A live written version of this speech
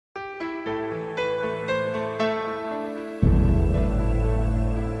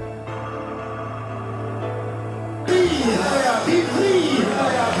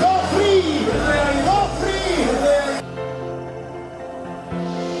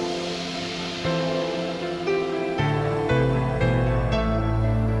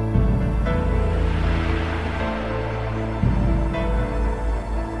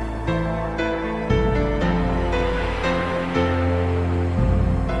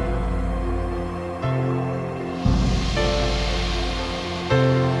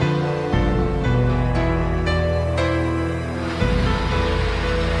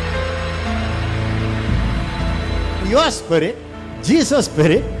your spirit, Jesus'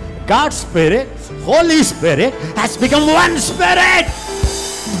 spirit, God's spirit, Holy Spirit has become one spirit.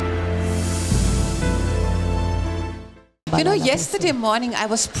 You know, yesterday morning I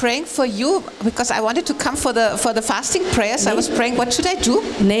was praying for you because I wanted to come for the fasting prayers. I was praying, what should I do?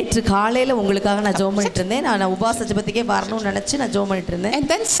 நேற்று காலையில உங்களுக்காக நான் ஜெபம் பண்ணிட்டு இருந்தேன். நான் உபவாச ஜெபத்துக்கே வரணும்னு நினைச்சு நான் ஜெபம் பண்ணிட்டு இருந்தேன். And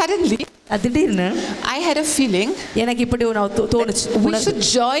then suddenly திடீர்னு I had a feeling எனக்கு இப்படி தோணுச்சு. We should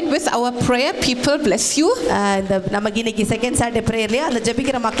join with our prayer people. Bless you. இந்த நமக்கு இன்னைக்கு செகண்ட் சாட்டர்டே பிரேயர்லயே அந்த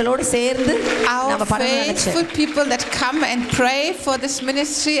ஜெபிக்கிற மக்களோட சேர்ந்து நம்ம பண்ணணும்னு நினைச்சேன். Faithful people that come and pray for this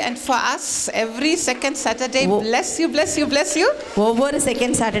ministry and for us every second Saturday. Bless you, bless you, bless you. ஒவ்வொரு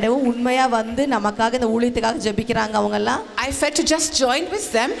செகண்ட் சாட்டர்டேவும் உண்மையா வந்து நமக்காக இந்த ஊழியத்துக்காக ஜெபிக்கறாங்க அவங்க எல்லாம். I felt to just join with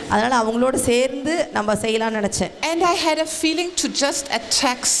them. அதனால அவங்களோட சேர்ந்து நம்ம செய்யலாம்னு நினைச்சேன். And I had a feeling to just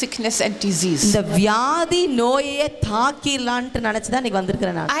attack sickness and disease. இந்த வியாதி நோயை தாக்கிரலாம்னு நினைச்சு தான் நீ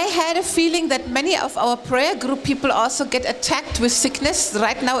வந்திருக்கேன் நான். I had a feeling that many of our prayer group people also get attacked with sickness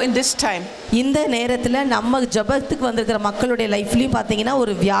right now in this time. இந்த நேரத்துல நம்ம ஜெபத்துக்கு வந்திருக்கிற மக்களுடைய லைஃப்லயும் பாத்தீங்கன்னா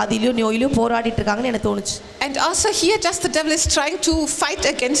ஒரு வியாதியிலோ நோயிலோ போராடிட்டு இருக்காங்கன்னு எனக்கு தோணுச்சு. And also here just the devil is trying to fight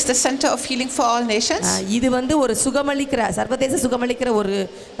against the center of healing for all nations. இது வந்து ஒரு சுகமளிக்கிற சர்வதேச சுகமளிக்கிற ஒரு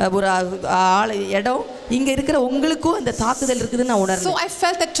இடம் இங்க இருக்கிற உங்களுக்கும் இந்த தாக்குதல் இருக்குதுன்னு நான் உணர்ந்தேன். So I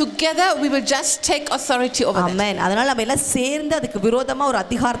felt that together we will just take authority over that. Amen. அதனால நம்ம எல்லாம் சேர்ந்து அதுக்கு விரோதமா ஒரு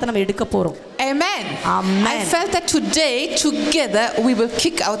அதிகாரத்தை நம்ம எடுக்க போறோம். Amen. Amen. I felt that today together we will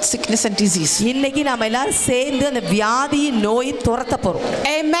kick out sickness and disease. இன்னைக்கு நாம எல்லாரும் சேர்ந்து அந்த வியாதி நோய் துரத்த போறோம்.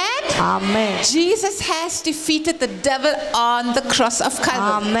 Amen. Amen. Jesus has defeated the devil on the cross of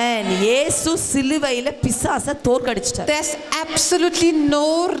Calvary. Amen. இயேசு சிலுவையில பிசாசை தோற்கடிச்சிட்டார். There's absolutely no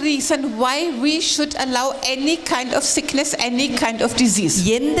reason why we should allow any kind of sickness, any kind of disease.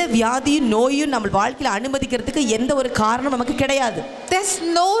 எந்த வியாதியும் நோயும் நம்ம வாழ்க்கையில அனுமதிக்கிறதுக்கு எந்த ஒரு காரணம் நமக்கு கிடையாது. There's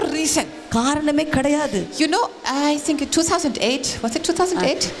no reason. காரணமே கிடையாது. You know, I think in 2008, was it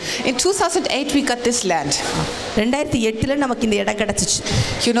 2008? In 2008 we got this land. 2008ல நமக்கு இந்த இடம் கிடைச்சிச்சு.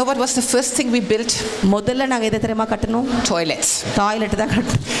 You know what was the first thing we built? முதல்ல நாங்க எதை தெரியுமா கட்டணும்? Toilets. டாய்லெட் தான்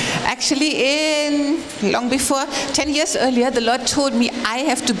கட்டணும். Actually long before 10 years earlier the Lord told me I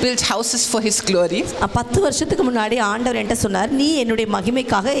have to build houses for his glory. 10 வருஷத்துக்கு முன்னாடி ஆண்டவர் என்கிட்ட சொன்னார் நீ என்னுடைய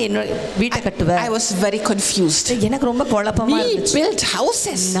மகிமைக்காக என்னோட வீட்டை கட்டுவ. I was very confused. எனக்கு ரொம்ப குழப்பமா இருந்துச்சு. We built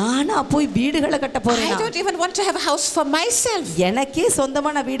houses. நானா போய் வீடுகளை கட்ட போறேன். I don't even want to have a house for myself. எனக்கே சொந்தமா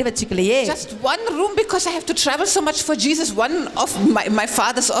நான் வீடு வெச்சுக்கலையே. Just one room because I have to travel so much for Jesus. One of my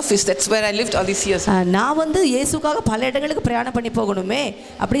father's office. That's where I lived all these years. நான் வந்து இயேசுக்காக பல இடங்களுக்கு பிரயாணம் பண்ணி போகணுமே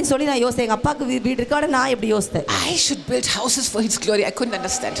அப்படினு சொல்லி நான் யோசிச்சேன். எங்க அப்பாக்கு வீடு இருக்காட நான் எப்படி யோசிச்சேன். I should build houses for his glory. I couldn't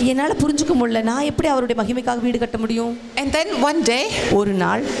understand. என்னால புரிஞ்சுக்க முடியல. நான் எப்படி அவருடைய மகிமைக்காக வீடு கட்ட முடியும்? And then one day ஒரு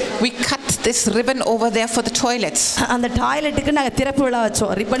நாள் we cut this ribbon over there for the toilets. அந்த டாய்லெட்டுக்கு நாங்க திறப்பு விழா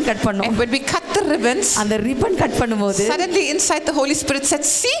வச்சோம். ரிப்பன் கட் பண்ணோம். And when we cut the ribbons, அந்த ரிப்பன் கட் பண்ணும்போது suddenly inside the Holy Spirit said,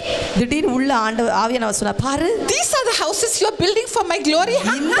 "See, திடீர்னு உள்ள ஆவியானவர் சொன்னார், பாரு, these are the houses you are building for my glory.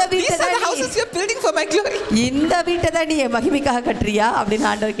 These are the houses you are building for my glory." இந்த வீட்டை தான் நீ மகிமைக்காக கட்டறியா அப்படினு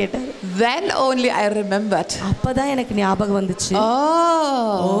ஆண்டவர் கேட்டார். Then only I remembered. அப்பதான் எனக்கு ஞாபகம் வந்துச்சு.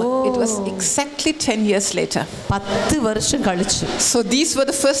 It was exactly 10 years later. 10 வருஷம் கழிச்சு. So these were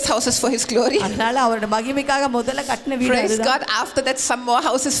the first houses for his glory. அதனால அவருடைய மகிமைக்காக முதல்ல கட்டின வீடு அதுதான். Praise God. After that some more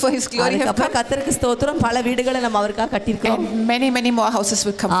houses for his glory have come. கர்த்தருக்கு ஸ்தோத்திரம். பல வீடுகளை நம்ம அவருக்காக கட்டியிருக்கோம். And many more houses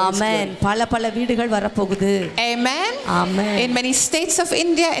will come. Amen. பல வீடுகள் வர போகுது. Amen. Amen. In many states of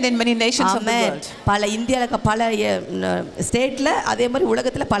India and in many nations of the world. பல இந்தியால பல ஸ்டேட்ல அதே மாதிரி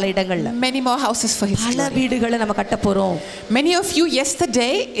உலகத்துல பல இடங்கள்ல many more houses for his glory. பல வீடுகளை நம்ம கட்ட போறோம். Many of you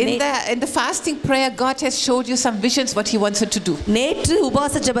yesterday in the fasting prayer God has showed you some visions what he wants you to do. நேற்று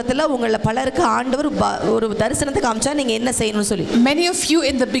உபவாச ஜெபத்துல உங்கள பலருக்கு ஆண்டவர் ஒரு தரிசனத்தை காமிச்சா நீங்க என்ன செய்யணும்னு சொல்லி. Many of you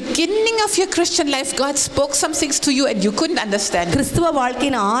in the beginning of your Christian life God spoke some things to you and you couldn't understand. கிறிஸ்துவ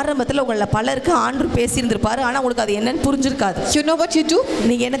வாழ்க்கையின் ஆரம்பத்துல உங்கள பலருக்கு ஆண்டவர் பேசி இருந்திருப்பாரு. ஆனா உங்களுக்கு அது என்னன்னு புரிஞ்சிருக்காது. You know what you do?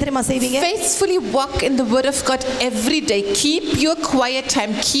 நீங்க என்ன தெரியுமா செய்வீங்க? Faithfully walk in the word of God every day. Keep your quiet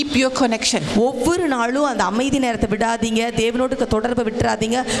time, keep your connection. ஒவ்வொரு நாளும் அந்த அமைதி நேரத்தை விடாதீங்க. தேவனோடு தொடர்பை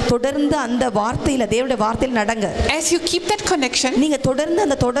விட்டுறாதீங்க. தொடர்ந்து அந்த வார்த்தையில தேவனுடைய வார்த்தையில நடங்க. As you keep that connection, நீங்க தொடர்ந்து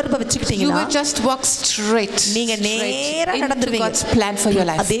அந்த தொடர்பை வச்சிட்டீங்கன்னா you will just walk straight. நீங்க நேரா நடந்துருவீங்க. God's plan for your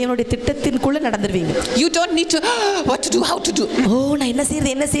life. தேவனுடைய திட்டத்தின்குள்ள நடந்துருவீங்க. You don't need to what to do, how to do. நான் என்ன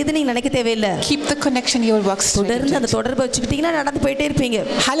செய்யறது நீங்க நினைக்க தேவையில்லை. Keep the connection, you will walk straight. தொடர்ந்து அந்த தொடர்பை வச்சிட்டீங்கன்னா நடந்து போயிட்டே இருப்பீங்க.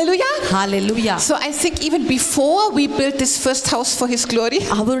 Hallelujah. Hallelujah. So I think even before we built this first house for his glory,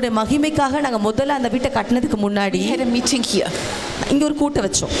 அவருடைய மகிமைக்காக நாங்க முதல்ல அந்த வீட்டை கட்டினதுக்கு முன்னாடி we had a meeting here. இங்க ஒரு கூட்ட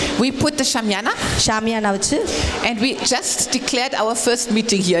வச்சோம். We put the ஷாமியானா வச்சு and we just declared our first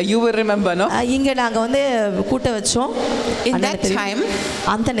meeting here. You will remember, no? இங்க நாங்க வந்து கூட்ட வச்சோம். In that time,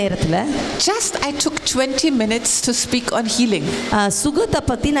 அந்த நேரத்துல just I took 20 minutes to speak on healing. சுகத்தை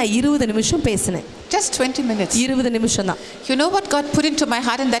பத்தி நான் 20 நிமிஷம் பேசினேன். Just 20 minutes. 20 நிமிஷம் தான். You know what God put into my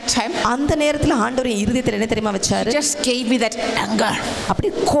heart in that time? அந்த நேரத்துல ஆண்டவர் என் இருதயத்துல என்ன தெரியுமா வச்சாரு? He just gave me that anger. அப்படி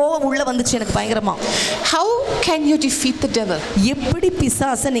கோபம் உள்ள வந்துச்சு எனக்கு பயங்கரமா. How can you defeat the devil? எப்படி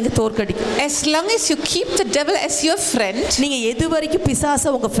பிசாசை நீங்க தோற்கடிக்க? As long as you keep the devil as your friend, நீங்க எது வரைக்கும்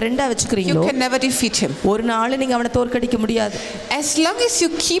பிசாசை உங்க ஃப்ரெண்டா வச்சுக்கிறீங்களோ, you can never defeat him. ஒரு நாள் நீங்க அவனை தோற்கடிக்க முடியாது. As long as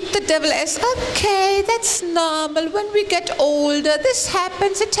you keep the devil as okay, that's normal. When we get older, this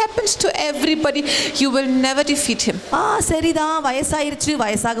happens. It happens to everybody. You will never defeat him. சரிதான், வயசாயிருச்சு,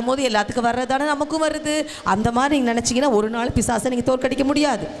 வயசாகும்போது எல்லாத்துக்கும் வர்றதானே நமக்கும் வருது, அந்த மாதிரி நீங்க நினைச்சீங்கன்னா ஒரு நாள் பிசாசை நீங்க தோற்கடிக்க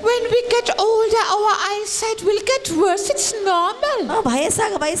முடியாது. When we get older, our eyesight will get worse. It's normal.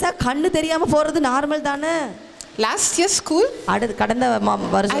 வயசாக கண்ணு தெரியாம போறது நார்மல் தானே. Last year's school, கடந்த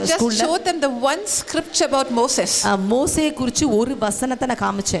வருஷம் ஸ்கூல்ல I just showed them the one scripture about Moses. மோசேயை குறித்து ஒரு வசனத்தை நான்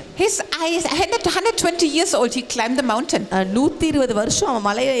காமிச்சேன். His eyes 120 years old, he climbed the mountain. 120 வருஷம் அவன்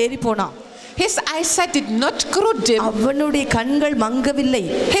மலையை ஏறி போனான். His eyesight did not grow dim. அவனுடைய கண்கள் மங்கவில்லை.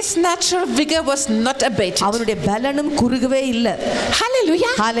 His natural vigor was not abated. அவனுடைய பலனும் குறுகவே இல்லை.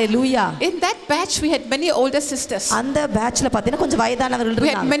 Hallelujah. Hallelujah. In that batch we had many older sisters. அந்த பேட்ச்ல பாத்தீங்கன்னா கொஞ்சம் வயதானவர்கள்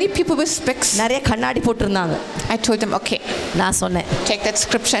இருந்தாங்க. We had many people with specs. நிறைய கண்ணாடி போட்டுருந்தாங்க. I told them, okay, நான் சொன்னேன், take that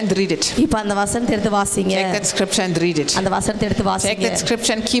scripture and read it. இப்போ அந்த வசனத்தை எடுத்து வாசிங்க. Take that scripture and read it. அந்த வசனத்தை எடுத்து வாசிங்க. Take that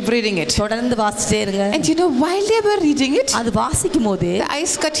scripture and keep reading it. தொடர்ந்து வாசிட்டே இருங்க. And you know, while they were reading it, அது வாசிக்கும்போது the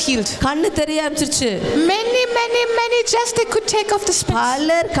eyes got healed. கண்ணு தெரிய ஆரம்பிச்சிருச்சு. Many just they could take off the specs.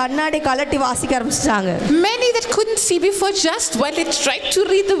 பலர் கண்ணாடி கழட்டி வாசிக்க ஆரம்பிச்சிட்டாங்க. Many that couldn't see before, just while they tried to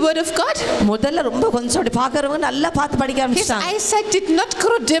read the word of God. முதல்ல ரொம்ப கொஞ்சம் அப்படி பார்க்கறவங்க நல்லா பார்த்து படிக்க ஆரம்பிச்சாங்க. His eyesight did not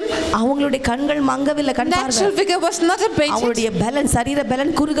grow dim. அவங்களுடைய கண்கள் மங்கவில்லை, கண் பார்வை. Natural vigor was not abated. அவங்களுடைய பலன், சரீர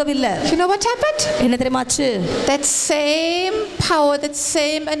பலன் குறுகவில்லை. You know what happened? என்ன தெரியுமாச்சு? That same power, that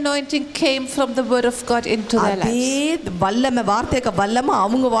same anointing came from the word of God into their lives. அதே வல்லமை, வார்த்தைக்கு வல்லமை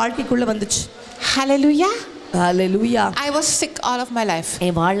அவங்க வாழ்க்கைக்குள்ள வந்துச்சு. Hallelujah. Hallelujah. I was sick all of my life.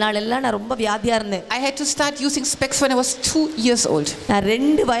 என் வாழ்நாள் எல்லாம் நான் ரொம்ப வியாதியா இருந்தேன். I had to start using specs when I was 2 years old. நான்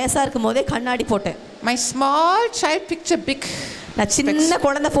 2 வயசா இருக்கும்போதே கண்ணாடி போட்டேன். My small child picture big. நான் சின்ன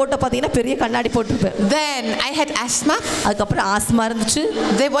குழந்தை போட்டோ பாத்தீங்கன்னா பெரிய கண்ணாடி போட்டுருப்பேன். Then I had asthma. அதுக்கப்புறம் ஆஸ்மா இருந்துச்சு.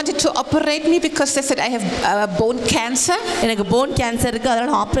 They wanted to operate me because they said I have bone cancer. எனக்கு போன் கேன்சர் இருக்கு,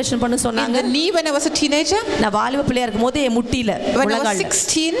 அதனால ஆபரேஷன் பண்ண சொன்னாங்க. In the knee when I was a teenager. நான் வாலிப பிள்ளையா இருக்கும்போது என் முட்டில When I was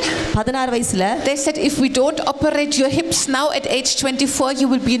 16, 16 வயசுல they said if we don't operate your hips now at age 24 you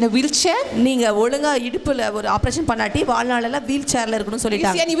will be in a wheelchair. நீங்க ஒழுங்கா இடுப்புல ஒரு ஆபரேஷன் பண்ணாட்டி வாழ்நாளெல்லாம் வீல் சேர்ல இருக்கணும்னு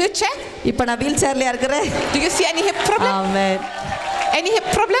சொல்லிட்டாங்க. Do you see any wheelchair? இப்போ நான் wheel சேர்லயா இருக்கறேன். Do you see any hip problem? Amen. Any hip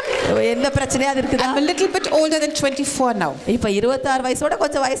problem? என்ன பிரச்சனையா இருக்குதா? I'm a little bit older than 24 now. இப்போ 26 வயசோட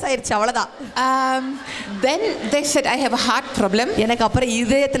கொஞ்சம் வயசாயிருச்சு அவ்வளவுதான். Then they said I have a heart problem. எனக்கு அப்புறம்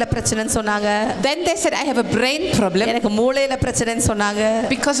இதயத்துல பிரச்சனைன்னு சொன்னாங்க. Then they said I have a brain problem. எனக்கு மூளையில பிரச்சனைன்னு சொன்னாங்க.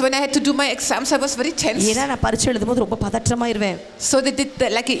 Because when I had to do my exams I was very tense. ஏன்னா நான் பரீட்சை எழுதும்போது ரொம்ப பதற்றமாயிருவேன். So they did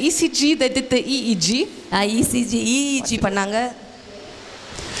like a ECG, they did the EEG. EEG பண்ணாங்க.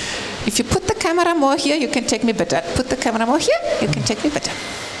 If you put the camera more here, you can take me better. Put the camera more here, you can take me better.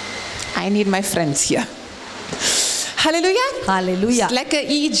 I need my friends here. Hallelujah. Hallelujah. It's like a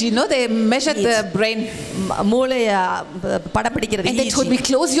EEG, no? They measured the brain. மூளைய படம் பிடிக்கிறது. And they told me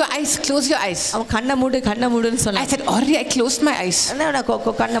close your eyes, close your eyes. அவ கண்ணை மூடுன்னு சொன்னாங்க. I said already I closed my eyes. நான்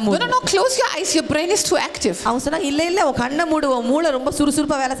கண்ணை மூடு. No, close your eyes, your brain is too active. அவங்க சொன்னாங்க இல்ல உன் கண்ணை மூடு, உன் மூளை ரொம்ப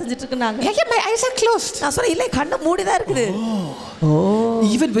சுறுசுறுப்பா வேலை செஞ்சிட்டு இருக்குனாங்க. Yeah, my eyes are closed. நான் சொன்னேன் இல்ல கண்ணை மூடி தான் இருக்குது.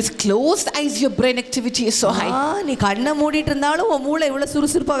 Even with closed eyes your brain activity is so high. நீ கண்ணை மூடிட்டு இருந்தாலும் உன் மூளை இவ்வளவு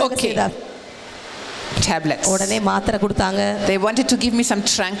சுறுசுறுப்பா வேலை செய்தா. Tablets. உடனே மாத்திரை கொடுத்தாங்க. They wanted to give me some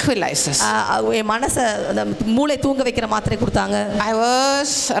tranquilizers. என் மனசை மூளை தூங்க வைக்கிற மாத்திரை கொடுத்தாங்க. I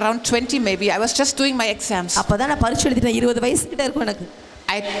was around 20 maybe. I was just doing my exams. அப்பதான் நான் பரீட்சை எழுதிட்டேன். 20 வயசு கிட்ட இருக்கும் எனக்கு.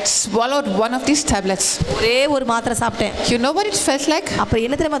 I swallowed one of these tablets. ஒரே ஒரு மாத்திரை சாப்பிட்டேன். You know what it felt like? அப்புறம்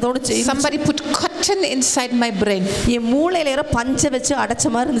என்ன தெரியுமா தோணுச்சு? Somebody put cotton inside my brain. என் மூளையில ஏதோ பஞ்சை வச்சு அடைச்ச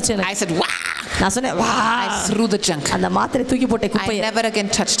மாதிரி இருந்துச்சு எனக்கு. I said wah. நான் சொன்னேன் வா. I threw the junk. அந்த மாத்திரை தூக்கி போட்டேன் குப்பையை. I never again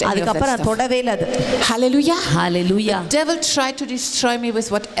touched any of that அதுக்கப்புறம் stuff. தொடவே இல்ல அது. Hallelujah. Hallelujah. The devil tried to destroy me with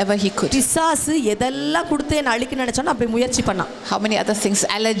whatever he could. பிசாசு எதெல்லாம் கொடுத்து என்ன அழிக்க நினைச்சானோ அப்படி முயற்சி பண்ணான். How many other things?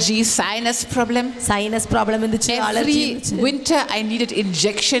 Allergies, sinus problem. Sinus problem இருந்துச்சு, அலர்ஜி இருந்துச்சு. Every winter I needed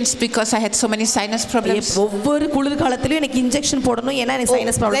injections because I had so many sinus problems. ஒவ்வொரு குளிர் காலத்துலயும் எனக்கு இன்ஜெக்ஷன் போடணும் ஏன்னா எனக்கு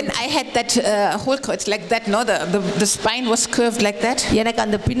sinus problem. Then I had that whole it's like that, no, the spine was curved like that. எனக்கு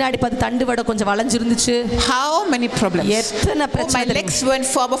அந்த பின்னாடி பார்த்து தண்டு வட கொஞ்சம் வளைஞ்சிருந்துச்சு. How many problems? எத்தனை பிரச்சனை. My legs were in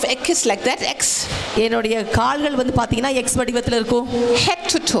form of X like that, X. என்னுடைய கால்கள் வந்து பாத்தீங்கன்னா X வடிவத்துல இருக்கும். Head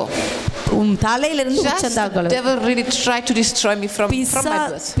to toe. தலையில இருந்து உச்சந்தாக்கள். The devil really tried to destroy me from my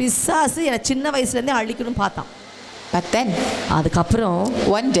birth. பிசாசு என்ன சின்ன வயசுல இருந்தே அழிக்கணும் பார்த்தான். But then, அதுக்கப்புறம்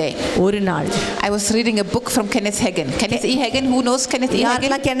one day, ஒரு நாள், I was reading a book from Kenneth Hagin. Kenneth E. Hagin, who knows Kenneth E. Hagin?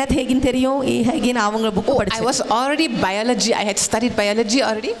 யாரெல்லாம் Kenneth Hagin தெரியும்? E. Hagin அவங்க புக் படிச்சேன். I was already biology. I had studied biology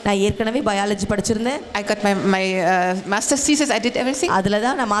already. நான் ஏற்கனவே biology படிச்சிருந்தேன். I got my master's thesis. I did everything. அதுல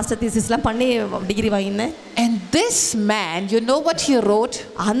தான் நான் master தீசிஸ்லாம் பண்ணி டிகிரி வாங்கினேன். And this man, you know what he wrote?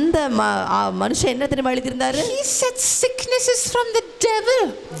 அந்த மனுஷன் என்ன தெரியுமா எழுதியிருந்தாரு? He said sickness is from the devil.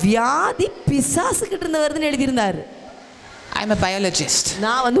 வியாதி பிசாசு கிட்ட இருந்து வருதுன்னு எழுதியிருந்தாரு. I'm a biologist.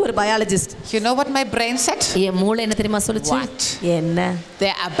 நான் வந்து ஒரு biologist. You know what my brain said? என் மூளை என்ன தெரியுமா சொல்லுச்சு? What? என்ன?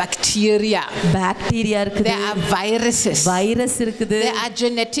 There are bacteria. பாக்டீரியா இருக்குது. There are viruses. வைரஸ் இருக்குது. There are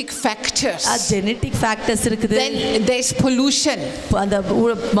genetic factors. genetic factors இருக்குது. Then there is pollution. அந்த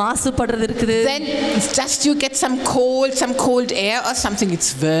மாசுபடுறது இருக்குது. Then just you get some cold air or something.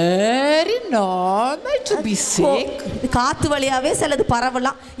 It's very normal to be sick. காத்து வழியாவே சிலது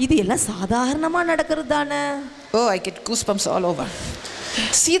பரவலாம். இது எல்லாம் சாதாரணமா நடக்கிறது தானே. Oh, I get goosebumps all over.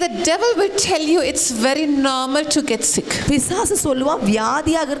 See, the devil will tell you it's very normal to get sick. பிசாசு சொல்லுவான்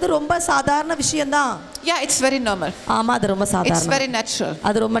வியாதியாகிறது ரொம்ப சாதாரண விஷயம்தான். Yeah, it's very normal. ஆமா அது ரொம்ப சாதாரணம். It's very natural.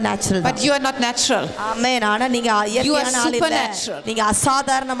 அது ரொம்ப natural. But you are not natural. ஆமென். ஆனா நீங்க இயற்கையான ஆள் இல்ல. நீங்க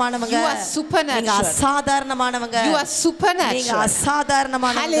அசாதாரணமானவங்க. You are supernatural. நீங்க அசாதாரணமானவங்க. You are supernatural. நீங்க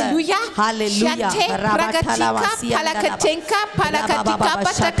அசாதாரணமானவங்க. Hallelujah. Hallelujah.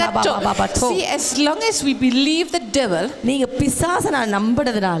 See, as long as we believe the devil, நீங்க பிசாசனை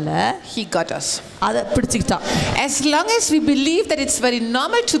நம்புறதுனால he got us. அத பிடிச்சிட்டான். As long as we believe that it's very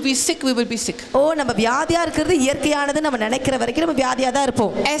normal to be sick, we will be sick. ஓ நம்ம வியாதியா இருக்கிறது இயற்கையானது நம்ம நினைக்கிற வரைக்கும் நம்ம வியாதியா தான்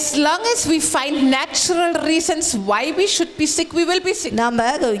இருப்போம். As long as we find natural reasons why we should be sick, we will be sick. நம்ம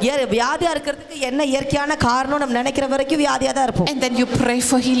வியாதியா இருக்கிறதுக்கு என்ன இயற்கையான காரணம் நம்ம நினைக்கிற வரைக்கும் வியாதியா தான் இருப்போம். And then you pray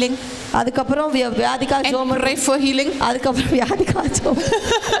for healing. அதுக்கப்புறம் வியாதிக்காக ஜெபம் pray for healing. அதுக்கப்புறம் வியாதிக்காக ஜெபம்.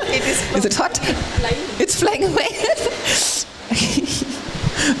 Is it hot? It's flying away.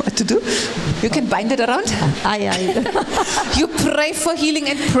 What to do? You can bind it around. You pray for healing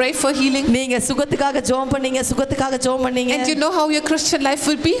and pray for healing. நீங்க சுகத்துக்காக ஜெபம் பண்ணீங்க, சுகத்துக்காக ஜெபம் பண்ணீங்க. And you know how your Christian life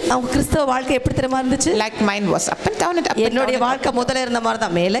will be? உங்க கிறிஸ்தவ வாழ்க்கை எப்படி தெரியுமா இருந்துச்சு? Like mine was up and down and up and down. என்னோட வாழ்க்கை முதல்ல இருந்த மாதிரி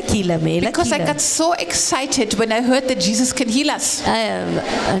தான், மேல கீழ மேல கீழ. Because I got so excited when I heard that Jesus can heal us.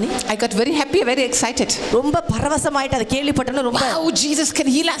 I got very happy, very excited. ரொம்ப பரவசமாயிட்டு அத கேள்விப்பட்டேன்னு ரொம்ப. Wow, Jesus can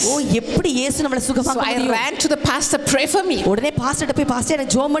heal us. ஓ எப்படி இயேசு நம்மள சுகமாக்க முடியும்? So I ran to the pastor, pray for me. உடனே பாஸ்டர்ட்ட போய் pastor எனக்கு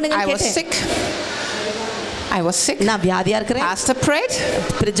ஜெபம் பண்ணுங்க கேட்டேன். I was sick. நான் வியாதியா இருக்கிறேன். Pastor prayed.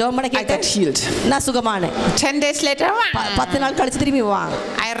 ஜெபம் பண்ண I got healed. நான் சுகமானேன். 10 days later, 10 நாள் கழிச்சு திரும்பி வா.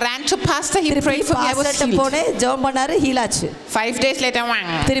 I ran to pastor, he prayed for me, I was healed. போனே ஜெபம் பண்ணாரு, ஹீல் ஆச்சு. 5 days later,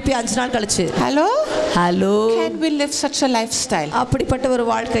 திருப்பி 5 நாள் கழிச்சு. Hello? Hello. Can we live such a lifestyle? அப்படிப்பட்ட ஒரு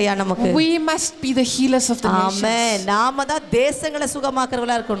வாழ்க்கையா நமக்கு? We must be the healers of the nations. ஆமென். நாம தான் தேசங்களை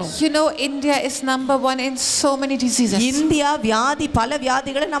சுகமாக்குறவங்களா இருக்கணும். You know, India is number 1 in so many diseases. India பல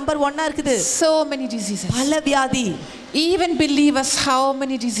வியாதிகள நம்பர் 1 இருக்குது. So many diseases. பல வியாதி. Even believers, how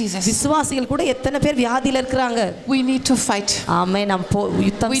many diseases? விசுவாசிகள் கூட எத்தனை பேர் வியாதியில இருக்காங்க. We need to fight. ஆமென். நாம்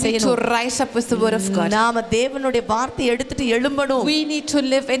யுத்தம் செய்யணும். We need to rise up with the word of God. நாம தேவனுடைய வார்த்தையை எடுத்துட்டு எழும்பணும். We need to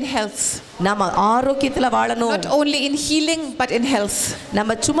live in health. நாம ஆரோக்கியத்துல வாழணும். Not only in healing but in health.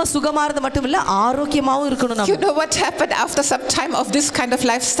 நம்ம சும்மா சுகமாறது மட்டும் இல்ல, ஆரோக்கியமாவும் இருக்கணும் நாம. You know what happened after some time of this kind of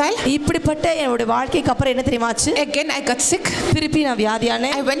lifestyle? இப்படிப்பட்ட என்னோட வாழ்க்கைக்கு அப்புறம் என்ன தெரியுமாச்சு? Again I got sick. திருப்பி நான்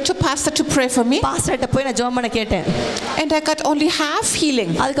வியாதியானேன். I went to pastor to pray for me. பாஸ்டர்ட்ட போய் நான் ஜெபம் பண்ண கேட்டேன். And I got only half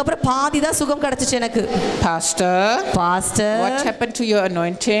healing. அதுக்கு அப்புறம் பாதி தான் சுகம் கிடைச்சிச்சு எனக்கு. Pastor, what happened to your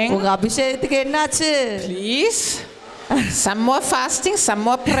anointing? உங்க அபிஷேகத்துக்கு என்னாச்சு? Please. Some more fasting, some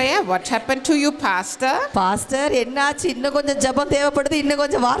more prayer. What happened to you, pastor? Pastor, என்னாச்சு? இன்னும் கொஞ்சம் ஜெபம் தேவைப்படுது, இன்னும்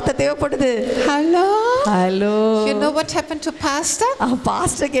கொஞ்சம் வார்த்தை தேவைப்படுது. Hello? Hello. You know what happened to pastor?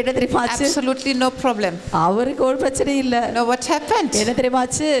 பாஸ்டருக்கு என்ன தெரியுமாச்சு? Absolutely no problem. அவருக்கு ஒரு பிரச்சனை இல்ல. No, what happened? என்ன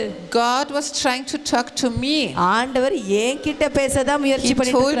தெரியுமாச்சு? God was trying to talk to me. ஆண்டவர் என்கிட்ட பேசதான் முயற்சி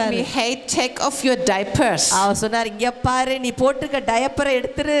பண்ணிட்டு இருக்காரு. He told me, "Hey, take off your diapers." அவர் சொன்னார், இங்க பாரு, நீ போட்டுக்க டயப்பரை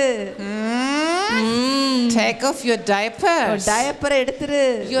எடுத்துரு. Take off your diapers. டயப்பரை எடுத்துரு.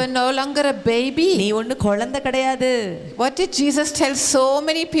 You are no longer a baby. நீ ஒண்ணு குழந்தை கிடையாது. What did Jesus tell so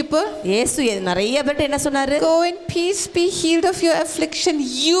many people? இயேசு நிறைய பேர்ட்ட என்ன சொன்னாரு? Go in peace, be healed of your affliction.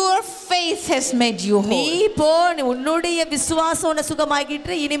 Your faith has made you whole. நீ போ, உன்னுடைய விசுவாசம் உன்னை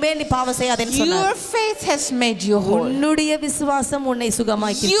சுகமாக்கிட்டு இனிமே நீ பாவம் செய்யாதேன்னு சொன்னார். Your faith has made you whole. உன்னுடைய விசுவாசம் உன்னை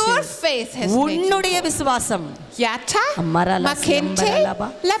சுகமாக்கிச்சு. Your faith has made you whole. உன்னுடைய விசுவாசம். Yata makente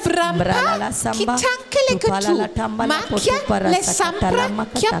lavrampa kitankele kutu makya lesampra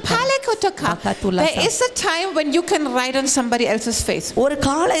kya pale kotoka. There is a time when you can ride on somebody else's faith. ஒரு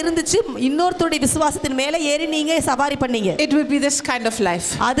காலம் இருந்துச்சு இன்னொருத்தருடைய விசுவாசத்தின் மேல ஏறி நீங்க சவாரி பண்ணீங்க. It will be this kind of life.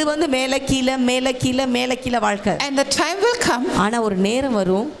 அது வந்து மேல கீழ மேல கீழ மேல கீழ வாழ்க்கை. And the time will come ஆனா ஒரு நேரம்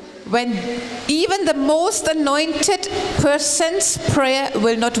வரும் when even the most anointed person's prayer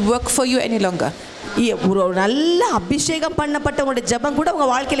will not work for you any longer. ஒரு நல்ல அபிஷேகம் பண்ணப்பட்டவங்களுடைய ஜெபம் கூட உங்க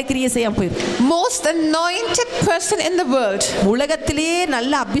வாழ்க்கையில கிரியை செய்யாம போயிடும். Most anointed person in the world, உலகத்திலேயே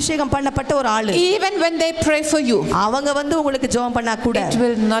நல்ல அபிஷேகம் பண்ணப்பட்ட ஒரு ஆளு, even when they pray for you, அவங்க வந்து உங்களுக்கு ஜெபம் பண்ணா கூட it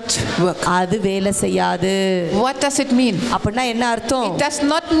will not work. அது வேலை செய்யாது. What does it mean? அப்படினா என்ன அர்த்தம்? It does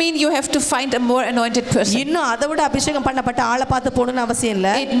not mean you have to find a more anointed person. இன்னும் அதை விட அபிஷேகம் பண்ணப்பட்ட ஆளை பார்த்து போகணும்னு அவசியம்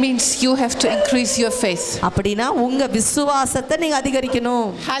இல்ல. It means you have to increase your faith. அப்படினா உங்க விசுவாசத்தை நீங்க அதிகரிக்கணும்.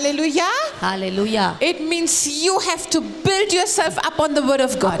 Hallelujah. Hallelujah. It means you have to build yourself up on the word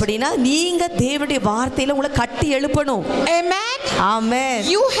of God. அப்படினா நீங்க தேவனுடைய வார்த்தையில உங்களை கட்டி எழுப்பணும். Amen. Amen.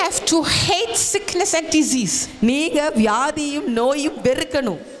 You have to hate sickness and disease. நீங்க வியாதியும் நோயும்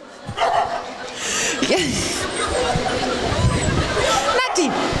வெறுக்கணும். Nati,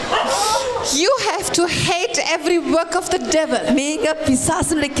 you have to hate every work of the devil. நீங்க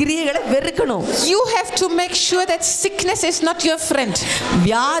பிசாசுடைய கிரியைகளை வெறுக்கணும். You have to make sure that sickness is not your friend.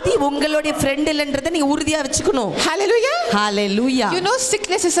 வியாதி உங்களுடைய friend இல்லன்றதை நீங்க உறுதியா வெச்சுக்கணும். Hallelujah. Hallelujah. You know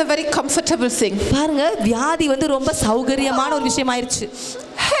sickness is a very comfortable thing. பாருங்க வியாதி வந்து ரொம்ப சௌகரியமான ஒரு விஷயம் ஆயிருச்சு.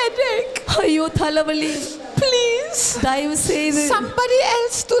 Headache. ஐயோ தலைவலி. Please. தயவு செய்து somebody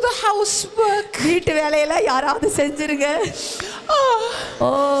else do the housework. வீட்டு வேலையெல்லாம் யாராவது செஞ்சிருங்க.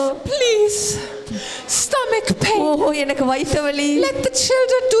 Oh, please. Stomach pain. ஓ எனக்கு வயித்து வலி. Let the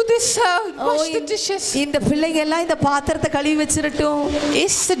children do this. Wash the dishes. இந்த பிள்ளைங்க எல்லாம் இந்த பாத்திரத்தை கழுவி வச்சிரட்டும்.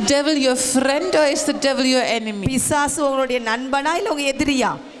 Is the devil your friend or is the devil your enemy? பிசாசு உங்களுடைய நண்பனா இல்ல உங்க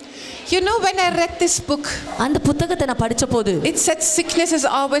எதிரியா? You know, when I read this book, அந்த புத்தகத்தை நான் படிச்ச போது it said sickness is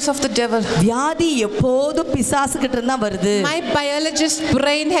always of the devil. வியாதி எப்போதும் பிசாசு கிட்ட இருந்தா வருது. My biologist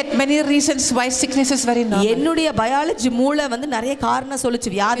brain had many reasons why sickness is very normal. என்னுடைய பயாலஜி மூளை வந்து நிறைய காரணம்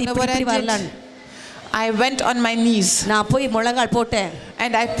சொல்லுச்சு வியாதி இப்படி வரலாம். I went on my knees. நான் போய் முழங்கால் போட்டேன்.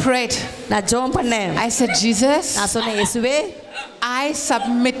 And I prayed. நான் ஜெபம் பண்ணேன். I said, Jesus, நான் சொன்னேன் இயேசுவே, I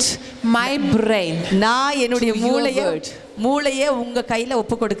submit my brain. நான் என்னுடைய மூளையை உங்க கையில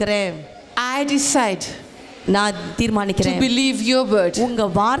ஒப்பு கொடுக்கிறேன். I decide நான் தீர்மானிக்கிறேன் to believe your word. உங்க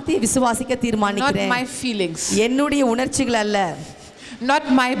வார்த்தையை விசுவாசிக்க தீர்மானிக்கிறேன். Not my feelings. என்னுடைய உணர்ச்சிகள் அல்ல. Not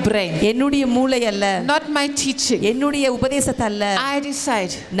my brain. என்னுடைய மூளை அல்ல. Not my teaching. என்னுடைய உபதேசத்தை அல்ல. I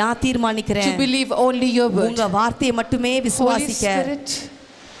decide நான் தீர்மானிக்கிறேன் to believe only your word. உங்க வார்த்தையை மட்டுமே விசுவாசிக்க. Holy Spirit,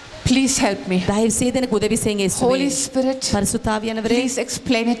 please help me. தயவு செய்து எனக்கு உதவி செய்யுங்க இயேசுவே. Holy Spirit, பரிசுத்த ஆவியானவரே, please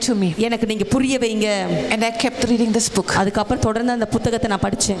explain it to me. எனக்கு நீங்க புரிய வைங்க. And I kept reading this book. அதுக்கு அப்புறம் தொடர்ந்து அந்த புத்தகத்தை நான்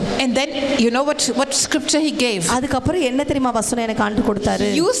படிச்சேன். And then you know what scripture he gave? அதுக்கு அப்புறம் என்ன தெரியுமா வசனம் எனக்கு ஆண்டு கொடுத்தாரு?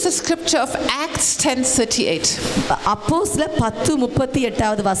 Use the scripture of Acts 10:38. அப்போஸ்தலர்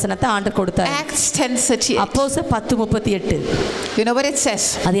 10:38வது வசனத்தை ஆண்டு கொடுத்தாரு. Acts 10:38. அப்போஸ்தலர் 10:38. You know what it says?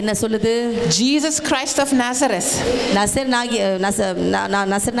 அது என்ன சொல்லுது? Jesus Christ of Nazareth.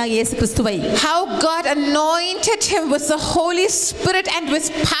 நசரேனாகிய இயேசு கிறிஸ்துவை how God anointed him with the Holy Spirit and with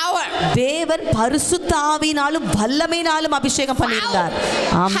power. தேவன் பரிசுத்த ஆவியினாலும் வல்லமையினாலும் அபிஷேகம் பண்ணியிருந்தார்.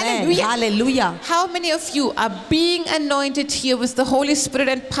 ஆமென். Hallelujah. How many of you are being anointed here with the Holy Spirit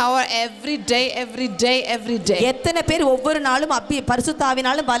and power every day? எத்தனை பேர் ஒவ்வொரு நாளும் பரிசுத்த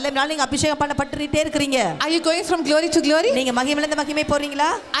ஆவியினாலும் வல்லமையினாலும் நீங்க அபிஷேகம் பண்ணப்பட்டுட்டே இருக்கீங்க? Are you going from glory to glory? நீங்க மகிமையிலிருந்து மகிமை போறீங்களா?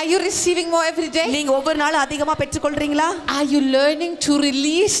 Are you receiving more every day? நீங்க ஒவ்வொரு நாளும் அதிகமா பெற்றுக்கொள்றீங்களா? Are you learning to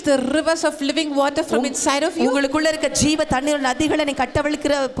release the rivers of living water from inside of you? உங்களுக்குள்ள இருக்க ஜீவ தண்ணீர் நதிகளை நீ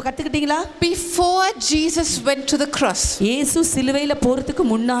கத்துக்கிட்டீங்களா? Before Jesus went to the cross, இயேசு சிலுவையில போறதுக்கு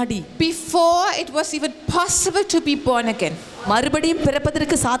முன்னாடி, before it was even possible to be born again, மறுபடியும்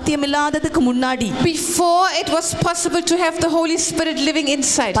பிறப்பதற்கு சாத்தியமில்லாததுக்கு முன்னாடி, before it was possible to have the Holy Spirit living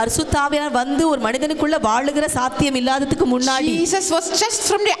inside, பரிசுத்த ஆவியானவர் வந்து ஒரு மனிதனுக்குள்ள வாழுகிற சாத்தியம் இல்லாததுக்கு முன்னாடி, Jesus was just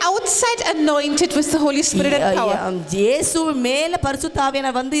from the outside anointed with the Holy Spirit and power. இயேசு மேல பரிசுத்த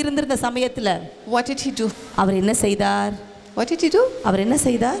ஆவியானவர் வந்து இருந்த சமயத்துல what did he do? அவர் என்ன செய்தார்? What did he do? அவர் என்ன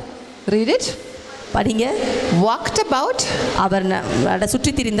செய்தார்? Read it. படிங்க. Walked about, அவர்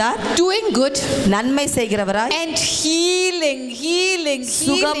சுற்றி திரிந்தார், doing good, நன்மை செய்கிறவராய், and healing,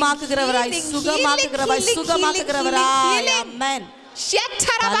 சுகமாக்குகிறவராய், சுகமாக்குகிறவராய். Amen.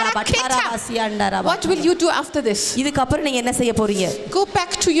 What will you do after this? இதுக்கு அப்புறம் நீங்க என்ன செய்ய போறீங்க? Go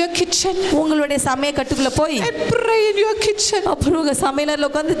back to your kitchen. உங்களுடைய சமையல் கட்டுக்குள்ள போய் and pray in your kitchen. அப்புறம் உங்க சமையலறையில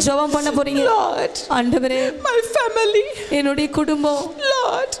உட்கார்ந்து ஜெபம் பண்ண போறீங்க. Lord, ஆண்டவரே, my family, என்னுடைய குடும்பம்,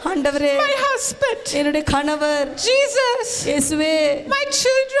 Lord, ஆண்டவரே, my husband, என்னுடைய கணவர், Jesus, இயேசுவே, my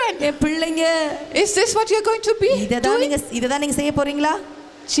children, என் பிள்ளைங்க. Is this what you're going to be? இததான் நீங்க செய்ய போறீங்களா?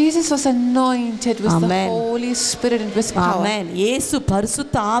 Jesus was anointed with the Holy Spirit and with power. Amen. இயேசு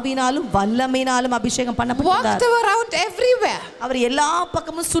பரிசுத்த ஆவியினாலும் வல்லமையினாலும் அபிஷேகம் பண்ணப்பட்டார். Walked around everywhere. அவர் எல்லா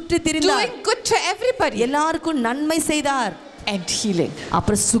பக்கமும் சுற்றி திரிந்தார். Doing good to everybody. எல்லாருக்கும் நன்மை செய்தார். And healing.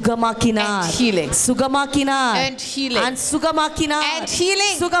 அப்புறம் சுகமாக்கினார். And healing. சுகமாக்கினார். And healing. And சுகமாக்கினார். And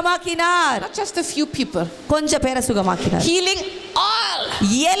healing. சுகமாக்கினார். Not just a few people. கொஞ்சம் பேரை சுகமாக்கினார். Healing all.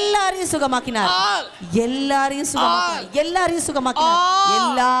 எல்லாரையும் சுகமாக்கினார். All. எல்லாரையும் சுகமாக்கினார். எல்லாரையும் சுகமாக்கினார்.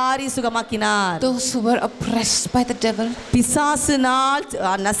 எல்லாரையும் சுகமாக்கினார். Those who were oppressed by the devil. பிசாசினால்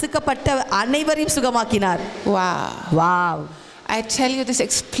நசுக்கப்பட்ட அனைவரையும் சுகமாக்கினார். Wow. Wow. I tell you, this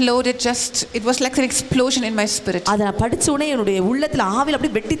exploded just, it was like an explosion in my spirit. அத படிச்ச உடனே என்னுடைய உள்ளத்துல ஆவில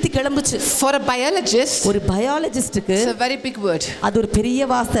அப்படியே வெட்டித்து கிளம்புச்சு. For a biologist, ஒரு பயாலஜிஸ்டுக்கு it's a very big word. அது ஒரு பெரிய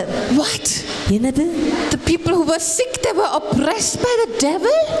வார்த்தை. What? என்னது? The people who were sick, they were oppressed by the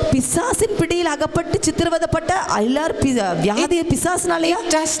devil? பிசாசின் பிடியில் அகப்பட்டு சித்திரவதைப்பட்ட எல்லாரும் வியாதிய பிசாசினாலயா?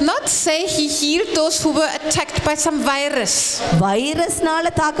 It does not say he healed those who were attacked by some virus. வைரஸ்னால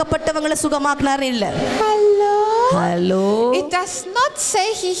தாக்கப்பட்டவங்களை சுகமாக்குனார் இல்ல. Hello. It does not say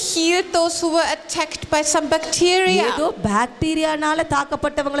he healed those who were attacked by some bacteria. ஏதோ பாக்டீரியானால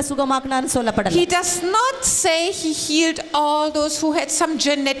தாக்கப்பட்டவங்களை சுகமாக்குனார்னு சொல்லப்படல. He does not say he healed all those who had some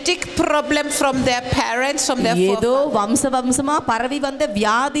genetic problem from their parents, from their forefathers. ஏதோ வம்சமா பரவி வந்த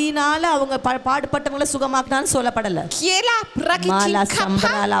வியாதினால அவங்க பாடுபட்டவங்களை சுகமாக்குனார்னு சொல்லப்படல.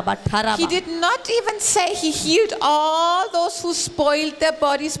 He did not even say he healed all those who spoiled their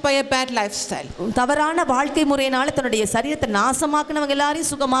bodies by a bad lifestyle. தவறான வாழ்க்கை முறையினால தன்னுடைய சரீரத்தை நாசமாக்குனவங்க எல்லாரையும்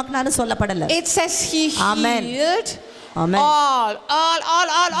சுகமாக்குனார்னு சொல்லப்படல. It says he healed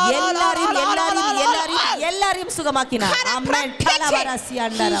எல்லாரையும் சுகமாக்கினார். ஆமென்.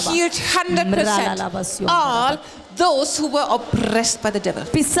 He healed 100% all those who were oppressed by the devil.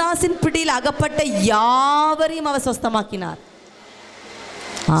 பிசாசின் பிடியில் அகப்பட்ட யாவரையும் அவர் சுத்தமாக்கினார்.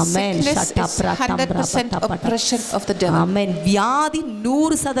 Amen. Sickness is 100% oppression of the devil. Amen. வியாதி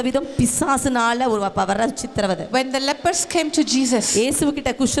 100% பிசாசினால வர சித்திரவதை. When the lepers came to Jesus, இயேசுவிட்ட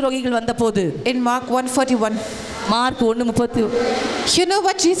குஷ்டரோகிகள் வந்தபோது in Mark 1:41, mark 1:30, you know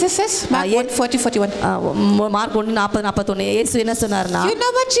what Jesus says? Mark 1:40-41. Mark 1:40-41 இயேசு என்ன சொன்னார்னா, you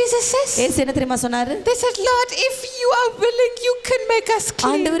know what Jesus says? இயேசு என்ன தெரியுமா சொன்னாரு? They said, Lord, if you are willing, you can make us clean.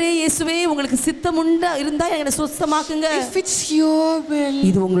 ஆண்டவரே இயேசுவே, உங்களுக்கு சித்தம் இருந்தா என்னை சுத்தமாக்குங்க. If it's your will,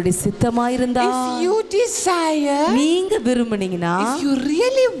 இது உங்களுடைய சித்தமா இருந்தா, if you desire, நீங்க விரும்புனீங்கன்னா, if you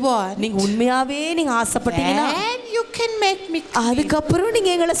really want, நீங்க உண்மையாவே நீங்க ஆசைப்பட்டீங்கன்னா, then you can make me clean. அதுக்கு அப்புறம்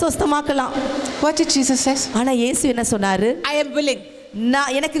நீங்க எங்களை சுத்தமாக்கலாம். What did Jesus say? ஆனா இயேசு என்ன சொன்னாரு? I am willing.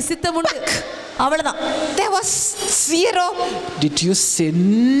 நான் எனக்கு சித்தம் உண்டு. அவ்வளவுதான். There was zero. Did you sin?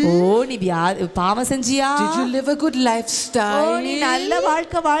 ஓ நீ பாவம் செஞ்சியா? Did you live a good lifestyle? ஓ நீ நல்ல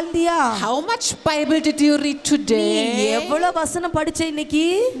வாழ்க்கை வாழ்ந்தியா? How much Bible did you read today? நீ எவ்வளவு வசனம் படிச்ச இன்னைக்கு?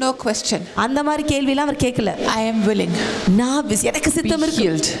 No question. அந்த மாதிரி கேள்வி எல்லாம் அவர் கேட்கல. I am willing. நான் எனக்கு சித்தம் இருக்கு.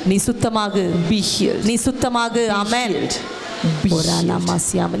 நீ சுத்தமாகு. Be healed. நீ சுத்தமாகு. ஆமென்.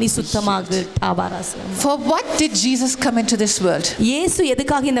 For what did Jesus come into this world? இயேசு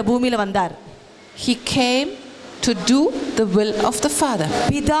எதுக்காக இந்த பூமியில வந்தார்? He came to do the will of the Father.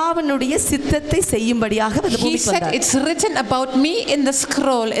 பிதாவினுடைய சித்தத்தை செய்யும்படியாக இந்த பூமிக்கு வந்தார். He said, it's written about me in the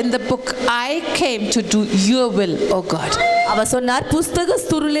scroll, in the book. I came to do your will, oh God. அவர் சொன்னார், புத்தக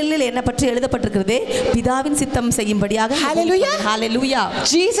சுருளில் என்ன பற்றி எழுதப்பட்டிருக்கிறதே பிதாவின் சித்தம் செய்யும்படியாக. Hallelujah. Hallelujah.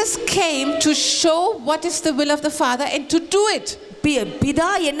 Jesus came to show what is the will of the Father and to do it. பிதா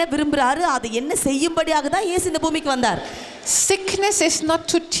என்ன விரும்புறாரு அது என்ன செய்யும்படியாக தான் இயேசு இந்த பூமிக்கு வந்தார். Sickness is not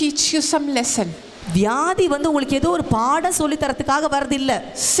to teach you some lesson. வியாதி உங்களுக்கு ஏதோ ஒரு பாடம் சொல்லி தரதுக்காக வரது இல்ல.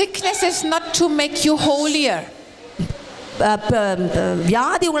 Sickness is not to make you holier.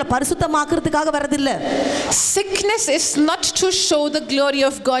 வியாதி உங்களை பரிசுத்தமாக்குறதுக்காக வரதில்ல. Sickness is not to show the glory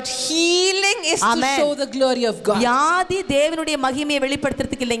of God. Healing is to show the glory of God. வியாதி தேவனுடைய மகிமையை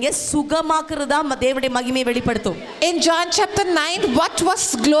வெளிப்படுத்துறதுக்கு இல்லைங்க, சுகமாக்குறது தான் தேவனுடைய மகிமையை வெளிப்படுத்தும். In John chapter 9, what was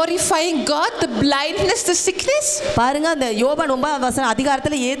glorifying God? The blindness, the sickness? பாருங்க, அந்த யோவான் 9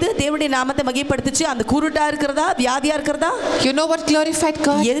 அதிகாரத்துல எது தேவனுடைய நாமத்தை மகிமைப்படுத்துச்சு? அந்த குருடா இருக்கிறதா, வியாதியா இருக்கிறதா? You know what glorified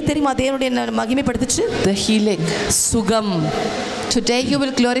God? எது தெரியுமா தேவனுடைய மகிமைப்படுத்துச்சு? The healing. சுகம். Today you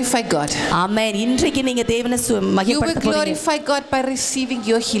will glorify God. Amen. இன்றைக்கு நீங்க தேவனை மகிமைப்படுத்த போறீங்க. You will glorify God by receiving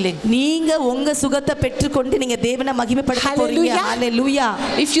your healing. நீங்க உங்க சுகத்தை பெற்றுக்கொண்டு நீங்க தேவனை மகிமைப்படுத்த போறீங்க. Hallelujah.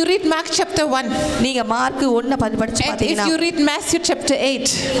 If you read Mark chapter 1, நீங்க மார்க் 1 படிச்சு பாத்தீங்கன்னா, if you read Matthew chapter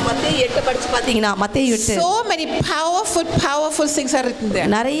 8, மத்தேயு 8 படிச்சு பாத்தீங்கன்னா, மத்தேயு 8, so many powerful things are written there.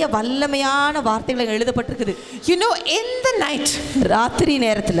 நிறைய வல்லமையான வார்த்தைகள் எழுதப்பட்டிருக்குது. You know, in the night, ராத்திரி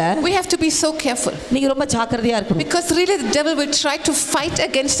நேரத்துல we have to be so careful. நீங்க ரொம்ப ஜாக்கிரதையா இருக்கணும். Because really the devil will try to fight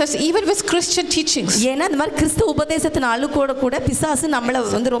against us even with Christian teachings. ஏன்னா இந்த மாதிரி கிறிஸ்தவ உபதேசத்தினால கூட பிசாசு நம்மள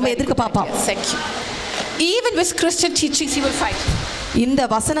வந்து ரொம்ப எதிர்க்க பாப்பான். Thank you. Even with Christian teachings he will fight. இந்த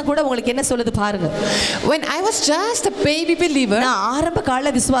வசனம் கூட உங்களுக்கு என்ன சொல்லுது பாருங்க. When I was just a baby believer, நான் ஆரம்ப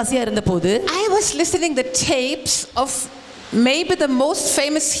கால விசுவாசியா இருந்தபோது, I was listening the tapes of maybe the most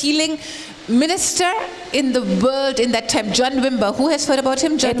famous healing minister in the world in that time, John Wimber. Who has heard about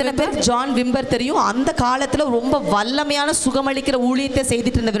him? John Wimber தெரியும். அந்த காலத்துல ரொம்ப வல்லமையான சுகமளிக்கிற ஊழியத்தை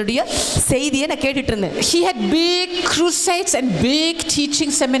செய்துட்டு இருந்தவருடைய செய்தியை நான் கேட்டுட்டு இருந்தேன். He had big crusades and big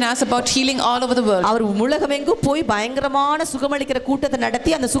teaching seminars about healing all over the world. அவர் உலகமெங்கும் போய் பயங்கரமான சுகமளிக்கிற கூட்டத்தை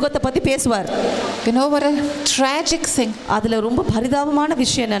நடத்தி அந்த சுகத்தை பத்தி பேசுவார். You know what a tragic thing. அதுல ரொம்ப பரிதாபமான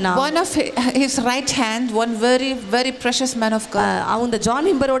விஷயம் என்னன்னா, one of his right hand, one very very precious man of God, அந்த ஜான்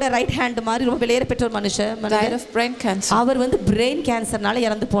விம்பரோட ரைட் ஹேண்ட் மாதிரி ரொம்ப விலையேற பெற்ற ஒரு மனுஷன், died of brain cancer. அவர் வந்து பிரெயின் கேன்சர்னால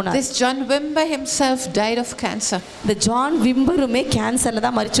இறந்து போனார். This John Wimber himself died of cancer. இந்த ஜான் விம்பருமே கேன்சர்ல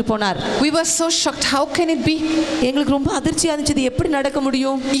தான் மரிச்சு போனார். We were so shocked. How can it be? எங்களுக்கு ரொம்ப அதிர்ச்சியா இருந்துச்சு, இது எப்படி நடக்க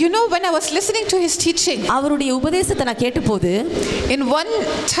முடியும்? You know, when I was listening to his teaching, அவருடைய உபதேசத்தை நான் கேட்டபோது, in one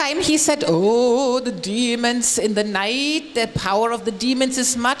time he said, oh, the demons in the night, the power of the demons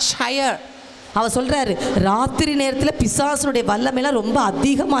is much higher. அவர் சொல்றாரு, ராத்திரி நேரத்துல பிசாசுடைய வல்லமைல ரொம்ப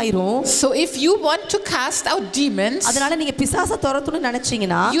அதிகமாயிரும். So if you want to cast out demons, அதனால நீங்க பிசாசை துரத்தணும்னு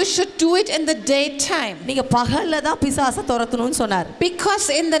நினைச்சீங்கன்னா, you should do it in the daytime. நீங்க பகல்ல தான் பிசாசை துரத்தணும்னு சொன்னார். Because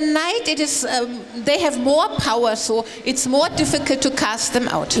in the night it is they have more power, so it's more difficult to cast them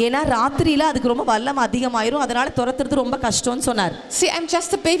out. ஏனா ராத்திரியில அதுக்கு ரொம்ப வல்லமை அதிகமாயிரும், அதனால துரத்துறது ரொம்ப கஷ்டம்னு சொன்னார். See, I'm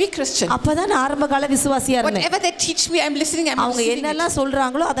just a baby Christian. அப்பதான் நான் ஆரம்ப கால விசுவாசியா இருந்தேன். Whatever they teach me, I'm listening. அவங்க என்னெல்லாம்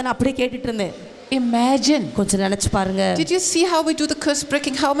சொல்றாங்களோ அதை நான் அப்படியே கேட்டுட்டு இருந்தேன். Imagine. கொஞ்சம் நினைச்சு பாருங்க. Did you see how we do the curse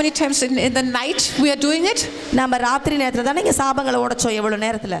breaking? How many times in the night we are doing it? நம்ம ராத்திரி நேரத்துல தான இங்க சாபங்களை உடைச்சோம் எவ்வளவு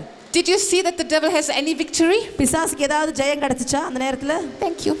நேரத்துல. Did you see that the devil has any victory? பிசாசுக்கு ஏதாவது ஜெயம் கிடைச்சுச்சா அந்த நேரத்துல?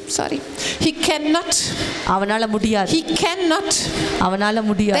 Thank you. Sorry. He cannot. அவனால முடியாது. He cannot. அவனால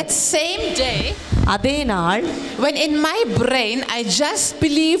முடியாது. That same day, அதே நாள், when in my brain I just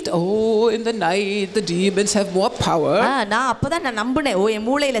believed, oh, in the night the demons have more power. நான் அப்பதான் நான் நம்பினேன், ஓ என்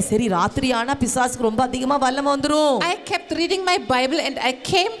மூளையில சரி ராத்திரியானா பிசாசுக்கு ரொம்ப அதிகமா வல்லமை வந்துரும். I kept reading my Bible and I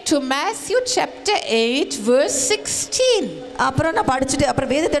came to Matthew chapter 8 verse 16. அப்புறம் நான் படிச்சிட்டு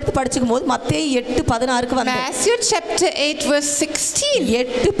அப்புறம் வேதத்தை எடுத்து படிச்சுக்கும்போது மத்தேயு 8:16க்கு வந்தேன். Matthew chapter 8 verse 16.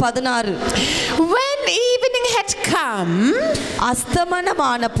 8:16. When evening had come,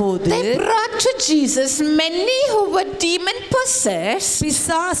 அஸ்தமனமான போது, they brought to Jesus many who were demon possessed.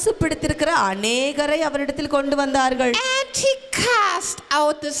 பிசாசு பிடித்திருக்கிற அநேகரை அவரிடத்தில் கொண்டு வந்தார்கள். And he cast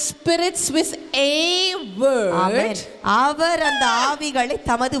out the spirits with a word. Amen. அவர் அந்த ஆவிகளை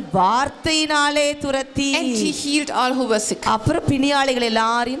தமது வார்த்தையினாலே துரத்தி, and he healed all who were sick. அப்புறம் பிணியாளிகள்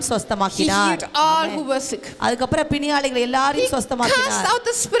எல்லாரையும் சுத்தமாக்கினார். He healed all who were sick. அதுக்கப்புறம் பிணியாளிகள் எல்லாரையும் சுத்தமாக்கினார். Cast out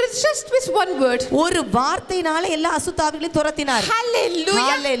the spirits just with one word. ஒரு வார்த்தையினால எல்லா அசுத்த ஆவிகளையும் துரத்தினார். Hallelujah.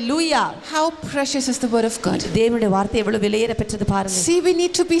 Hallelujah. How precious is the word of God. தேவனுடைய வார்த்தை எவ்வளவு விலையேற பெற்றது பாருங்க. See, we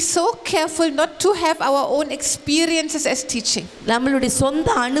need to be so careful not to have our own experiences as teaching. நம்மளுடைய சொந்த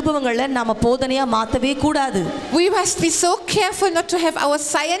அனுபவங்களை நாம போதனையா மாத்தவே கூடாது. We must be so careful not to have our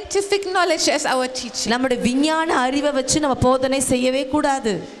scientific knowledge as our teaching. நம்மளுடைய விஞ்ஞான அறிவை வச்சு நம்ம போதனை செய்யவே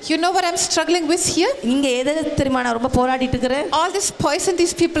கூடாது. You know what I'm struggling with here? இங்க எதை தெரியுமா நான் ரொம்ப போராடிட்டு இருக்கேன்? All this poison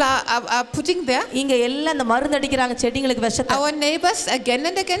these people are putting there. இங்க எல்லாம் அந்த மருந்து அடிக்கறாங்க செடிங்களுக்கு விஷத்தை. Our neighbors again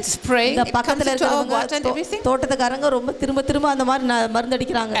and again spraying. comes into our water and everything. தோட்டத்துக்காரங்க ரொம்ப திரும்ப அந்த மாதிரி மருந்து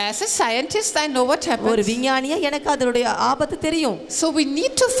அடிக்கிறாங்க. As a scientist, I know what happens. ஒரு விஞ்ஞானியா எனக்கு அதோட ஆபத்து தெரியும். So we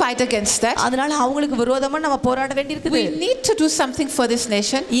need to fight against that. அதனால அவங்களுக்கு விரோதமா நம்ம போராட வேண்டியிருக்குது. We need to do something for this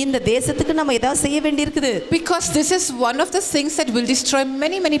nation. இந்த தேசத்துக்கு நம்ம ஏதாவது செய்ய வேண்டியிருக்குது. Because this is one of the things that will destroy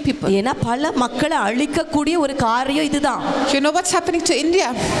many people. ஏனா பல மக்களை அழிக்கக்கூடிய ஒரு காரியம் இதுதான். You know what's happening to India?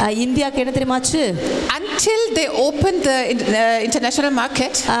 இந்தியாக்கு என்ன தெரியுமாச்சு? Until they opened the international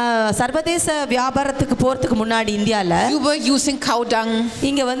market, சர்வதேச வியாபாரத்துக்கு போறதுக்கு முன்னாடி இந்தியால you were using cow dung.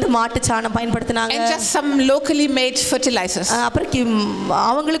 இங்க வந்து மாட்டு சாணம் பயன்படுத்துனாங்க. And just some locally made fertilizers. அப்புறம்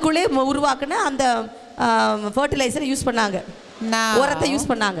அவங்களுக்குள்ளே உருவாக்குன அந்த fertilizer யூஸ் பண்ணாங்க. உரத்தை யூஸ்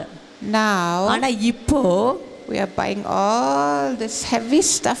பண்ணாங்க. Now ஆனா இப்போ we are buying all this heavy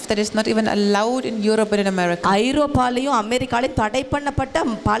stuff that is not even allowed in Europe and in America. ஐரோப்பாலயும் அமெரிக்காலயும் தடை பண்ணப்பட்ட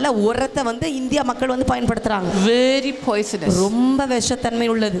பல உரத்தை வந்து இந்தியா மக்கள் வந்து பயன்படுத்துறாங்க. Very poisonous. ரொம்ப விஷத்தன்மை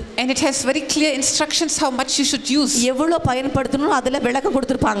உள்ளது. And it has very clear instructions how much you should use. எவ்வளவு பயன்படுத்தணும் அதுல விளக்கம்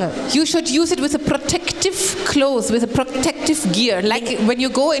கொடுத்திருப்பாங்க. You should use it with a protective clothes, with a protective gear. Like when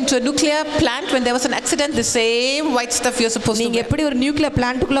you go into a nuclear plant when there was an accident, the same white stuff you're supposed to wear. நீங்க எப்படி ஒரு nuclear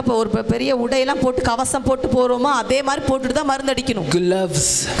பிளான்ட்க்குள்ள ஒரு பெரிய உடையெல்லாம் போட்டு கவசம் போட்டு போறோம் அதே மாதிரி போட்டுட்டு தான் மருந்து அடிக்கணும். Gloves,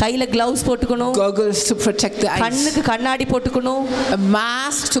 கையில gloves போட்டுக்கணும். goggles to protect the eyes, கண்ணுக்கு கண்ணாடி போட்டுக்கணும். a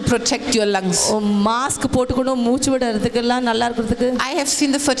mask to protect your lungs, mask போட்டுக்கணும் மூச்சு விடுறதுக்கு எல்லாம் நல்லா இருக்குறதுக்கு. I have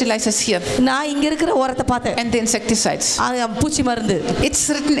seen the fertilizers here. நான் இங்க இருக்கிற உரத்தை பார்த்தேன். And the insecticides. பூச்சி மருந்து. It's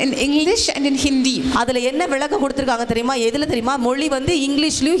written in English and in Hindi. அதுல என்ன விளக்கம் கொடுத்திருக்காங்க தெரியுமா? எதுல தெரியுமா? மொழி வந்து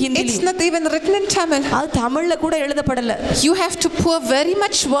இங்கிலீஷ்லயும் ஹிந்திலயும். It's not even written in Tamil. அது தமிழ்ல கூட எழுதப்படல. You have to pour very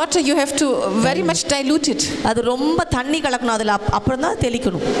much water, you have to very much dilute it. அது ரொம்ப தண்ணி கலக்கணும் அதுல அப்புறம் தான்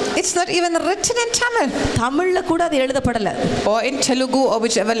தெளிக்கணும். It's not even written in Tamil. தமிழ்ல கூட அது எழுதப்படல. Or in Telugu or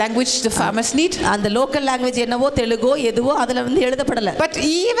whichever language the farmers need. அந்த லோக்கல் லாங்குவேஜ் என்னவோ தெலுங்கோ எதுவோ அதுல வந்து எழுதப்படல. But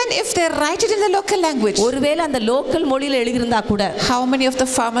even if they write it in the local language, ஒருவேளை அந்த லோக்கல் மொழியில எழுதி இருந்தா கூட how many of the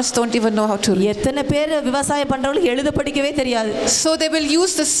farmers don't even know how to read? எத்தனை பேர் விவசாயம் பண்றவங்களுக்கு எழுத படிக்கவே தெரியாது. So they will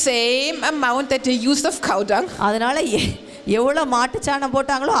use the same amount that they used of cow dung. அதனால எவ்வளவு மாட்டு சாணம்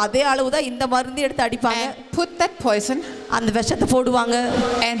போட்டாங்களோ அதே அளவு தான் இந்த மருந்து எடுத்து அடிப்பாங்க. Put that poison, அந்த விஷத்தை போடுவாங்க.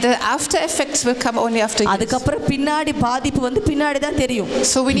 and the after effects will come only after years. அதுக்கு அப்புறம் பின்னாடி பாதிப்பு வந்து பின்னாடி தான் தெரியும்.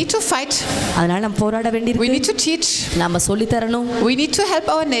 So we need to fight. அதனால நம்ம போராட வேண்டியிருக்கு. We need to teach. நம்ம சொல்லி தரணும். We need to help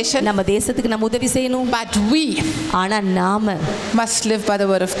our nation. நம்ம தேசத்துக்கு நம்ம உதவி செய்யணும். But we ஆனா நாம must live by the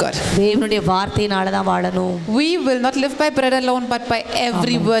word of God. தேவனுடைய வார்த்தையினால தான் வாழணும். We will not live by bread alone, but by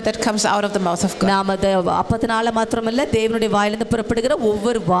every word that comes out of the mouth of God. நாம அப்பத்தினால மாத்திரமல்ல தேவனுடைய வாயிலிருந்து புறப்படுகிற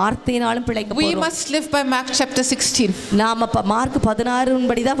ஒவ்வொரு வார்த்தையினாலும் பிழைக்க போறோம். We must live by Mark chapter 16. நாம மார்க் 16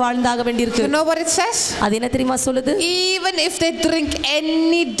 படி தான் வாழ்ந்தாக வேண்டியிருக்கு. You know what it says? அது என்ன தெரியுமா சொல்லுது? Even if they drink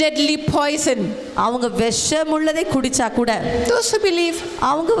any deadly poison, அவங்க விஷமுள்ளதை குடிச்சா கூட those who believe,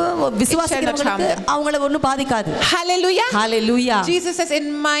 அவங்க விசுவாசிக்கிறவங்களுக்கு அவங்கள ஒண்ணும் பாதிக்காது. Hallelujah. Hallelujah. Jesus says in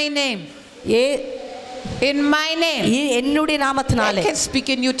my name. In my name. என்னுடைய நாமத்தினாலே. They can speak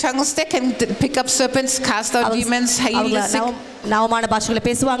in new tongues, they can pick up serpents, cast out demons, heal the sick. நவமான பாஷைகளை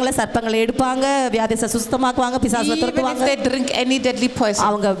பேசுவாங்க, சர்ப்பங்களை எடுப்பாங்க, வியாதியை சுத்தமாக்குவாங்க, பிசாசுகளை துரத்துவாங்க. Even if they drink any deadly poison,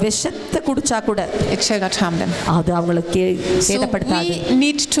 அவங்க விஷத்தை குடிச்சா கூட it shall not harm them. அது அவங்களுக்கு சேதப்படுத்தாது. We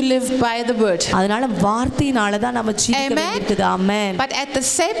need to live by the word. அதனால வார்த்தையினால தான் நம்ம ஜீவிக்க வேண்டியது. ஆமென். But at the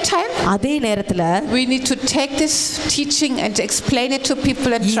same time, அதே நேரத்துல we need to take this teaching and explain it to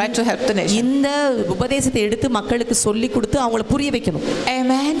people and try to help the nation. இந்த உபதேசத்தை எடுத்து மக்களுக்கு சொல்லி கொடுத்து அவங்களை புரிய வைக்கணும்.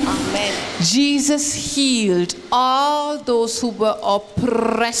 Amen. Amen. Jesus healed all those who were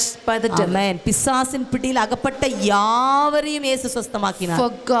oppressed by the devil. Amen. பிசாசின் பிடியில் அகப்பட்ட யாவரையும் இயேசு சுத்தமாக்கினார்.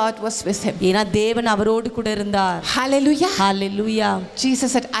 For God was with him. ஏனா தேவன் அவரோடு கூட இருந்தார். Hallelujah. Hallelujah.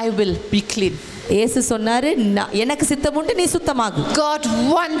 Jesus said, I will be clean. இயேசு சொன்னாரு எனக்கு சித்தம் உண்டு நீ சுத்தமாகு. God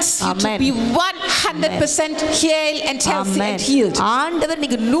wants you to be 100% healed and healthy and healed. ஆண்டவர்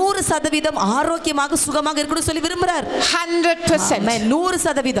நீங்க 100% ஆரோக்கியமாக சுகமாக இருக்கணும் சொல்லி விரும்புறார். 100%. Amen.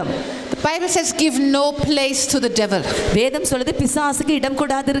 100%. The Bible says give no place to the devil. வேதம் சொல்லுது பிசாசுக்கு இடம்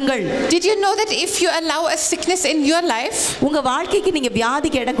கொடாதிருங்கள். Did you know that if you allow a sickness in your life, உங்க வாழ்க்கைக்கு நீங்க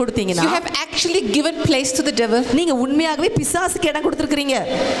வியாதிக்கு இடம் கொடுத்தீங்கன்னா you have actually given place to the devil. நீங்க உண்மையாகவே பிசாசுக்கு இடம் கொடுத்திருக்கீங்க.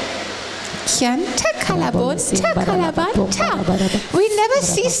 We never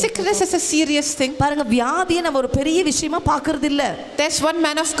see sickness as a serious thing. பாருங்க வியாதியை நம்ம ஒரு பெரிய விஷயமா பார்க்கிறது இல்ல. There's one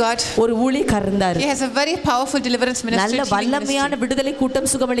man of God. ஒரு ஊழியக்காரர் இருந்தார். He has a very powerful deliverance ministry. நல்ல வல்லமையான விடுதலை கூட்டம்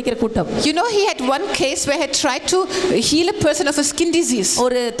சுகமளிக்கிற கூட்டம். You know he had one case where he had tried to heal a person of a skin disease.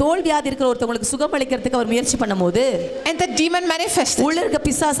 ஒரு தோல் வியாதி இருக்கிற ஒருத்தங்களுக்கு சுகமளிக்கிறதுக்கு அவர் முயற்சி பண்ணும்போது and the demon manifested. உள்ள இருக்க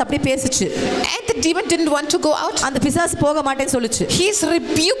பிசாசு அப்படியே பேசிச்சு. And the demon didn't want to go out. அந்த பிசாசு போக மாட்டேன்னு சொல்லுச்சு. He is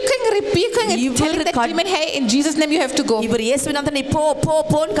rebuking rebuking and telling that demon, hey, in Jesus' name you have to go. இவர் இயேசுவின் நாமத்தில் நீ போ போ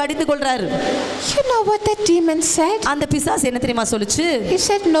போன்னு கடிந்து கொள்றாரு. You know what that demon said? அந்த பிசாசு என்ன தெரியுமா சொல்லுச்சு? He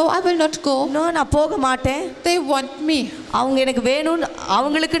said, no, I will not go. No, நான் போக மாட்டேன். They want me. அவங்க எனக்கு வேணும்,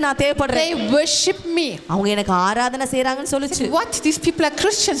 அவங்களுக்கு நான் தேவைப்படுறேன். They worship me. அவங்க எனக்கு ஆராதனை செய்றாங்கன்னு சொல்லுச்சு. What? These people are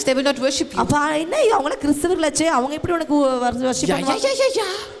Christians, they will not worship you. அப்ப என்ன அவங்க கிறிஸ்தவர்களாச்சே, அவங்க எப்படி உனக்கு வர்ஷிப் பண்ணுவாங்க?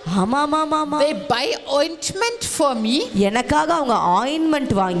 ஆமா ஆமா ஆமா. They buy ointment for me. எனக்காக அவங்க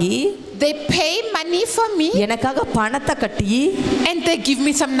ஆயின்மென்ட் வாங்கி, they pay money for me. எனக்காக பணத்தை கட்டி, and they give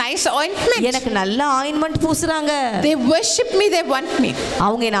me some nice ointment. எனக்கு நல்ல ointment பூசுறாங்க. They worship me, they want me.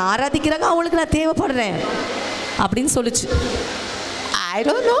 அவங்க என்ன ஆராதிக்கிறாங்க, அவங்களுக்கு நான் தேவைப்படுறேன் அப்படின்னு சொல்லுச்சு. I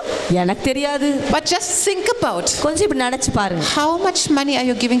don't know. எனக்கு தெரியாது. But just think about. கொஞ்சம் இப்படி நினைச்சு பாருங்க. How much money are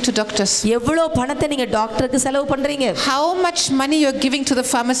you giving to doctors? எவ்வளவு பணத்தை நீங்க டாக்டருக்கு செலவு பண்றீங்க? How much money you are giving to the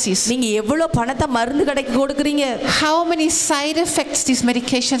pharmacies? நீங்க எவ்வளவு பணத்தை மருந்து கடைக்கு கொடுக்கறீங்க? How many side effects these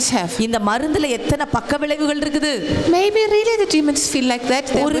medications have? இந்த மருந்துல எத்தனை பக்க விளைவுகள் இருக்குது? Maybe really the demons feel like that.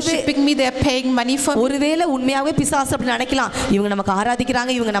 They are worshiping me, they are paying money for me. ஒருவேளை உண்மையாவே பிசாசு அப்படி நினைக்கலாம். இவங்க நமக்கு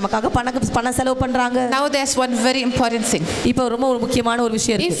ஆராதிக்கிறாங்க, இவங்க நமக்காக பணம் செலவு பண்றாங்க. Now there's one very important thing. இப்போ ரொம்ப ஒரு முக்கியமான ஒரு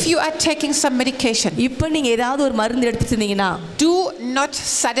விஷயம் இருக்கு. If you are taking some medication, இப்போ நீங்க ஏதாவது ஒரு மருந்து எடுத்துட்டு இருந்தீங்கன்னா, do not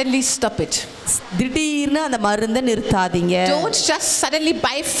suddenly stop it. திடீர்னு அந்த மருந்தை நிறுத்தாதீங்க. Don't just suddenly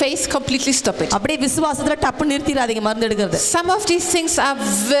by faith completely stop it. அப்படியே விசுவாசத்துல டப்பு நிறுத்திராதீங்க மருந்து எடுக்கிறது. Some of these things are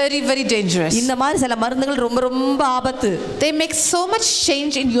very very dangerous. இந்த மாதிரி சில மருந்துகள் ரொம்ப ரொம்ப ஆபத்து. They make so much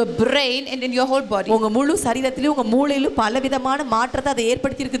change in your brain and in your whole body. உங்க முழு சரீரத்திலும் உங்க மூளையிலும் பலவிதமான மாற்றத்தை அது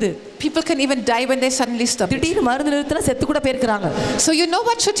ஏற்படுத்தி இருக்குது. People can even die when they suddenly stop. திடீர்னு மருந்து நிறுத்தினா செத்து கூட போயிருக்காங்க. So you know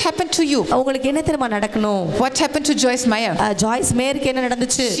what should happen to you? உங்களுக்கு என்ன தெரியுமா நடக்கணும்? What happened to Joyce Meyer? Joyce மேயருக்கு என்ன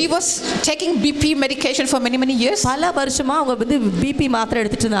நடந்துச்சு? She was taking BP medication for many years. பல வருஷமா அவங்க வந்து பிபி மாத்திரை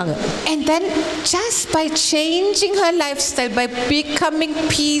எடுத்துட்டு இருந்தாங்க. And then just by changing her lifestyle, by becoming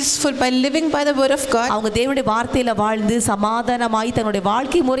peaceful, by living by the word of God, அவங்க தேவனுடைய வார்த்தையில வாழ்ந்து சமாதானமாய் தன்னுடைய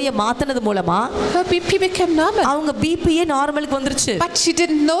வாழ்க்கை முறையை மாத்தினது மூலமா her BP became normal. அவங்க பிபியே நார்மலுக்கு வந்துருச்சு. But she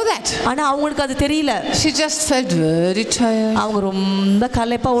didn't know that. ஆனா அவங்களுக்கு அது தெரியல. She just felt very tired. அவங்க ரொம்ப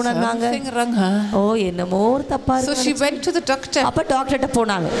களைப்பா உணர்ந்தாங்க. Something wrong, huh? ஓ என்னமோ தப்பா இருக்கு. So she went to the doctor. அப்ப டாக்டர்ட்ட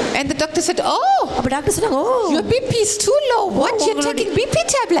போனாங்க. And the doctor said, "Oh, அப்ப டாக்டர் சொன்னாங்க, "ஓ your BP is too low. What you're taking BP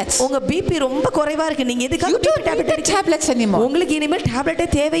tablets? உங்க பிபி ரொம்ப குறைவா இருக்கு. நீங்க எதுக்கு You don't need the tablets anymore." உங்களுக்கு இனிமேல் டேப்லெட்டே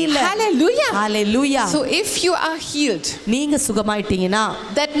தேவையில்லை. Hallelujah. Hallelujah. So if you are healed, நீங்க சுகமாயிட்டீங்கன்னா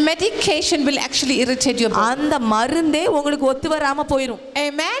that medication will actually irritate your body. அந்த மருந்தே உங்களுக்கு ஒத்து வராம போயிடும்.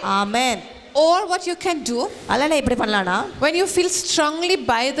 Amen. Amen. Or what you can do, அல்லனா இப்படி பண்ணலாம்னா, when you feel strongly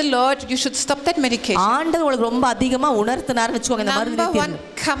by the Lord, you should stop that medication. ஆண்டவர் உங்களுக்கு ரொம்ப அதிகமா உணர்த்தினார்னு வெச்சுக்கோங்க இந்த மருந்து Number one,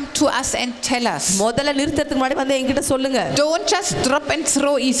 நிறுத்தி. come to us and tell us. முதல்ல நிறுத்தறதுக்கு முன்னாடி வந்து என்கிட்ட சொல்லுங்க. Don't just drop and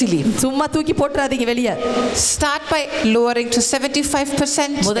throw easily. சும்மா தூக்கி போட்றாதீங்க வெளிய. Start by lowering to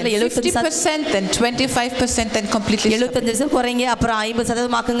 75%, முதல்ல 50%, then 25%, then completely stop. 75% குறைங்க, அப்புறம்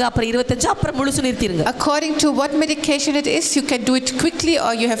 50% ஆக்குங்க, அப்புறம் 25 அப்புறம் முழுசு நிறுத்திடுங்க. According to what medication it is, you can do it quickly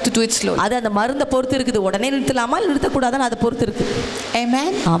or you have to do it slowly. அது அந்த மருந்த பொறுத்து இருக்குது. உடனே நிறுத்தலாமா இல்ல நிறுத்த கூடாதான்னு அது பொறுத்து இருக்கு. Amen.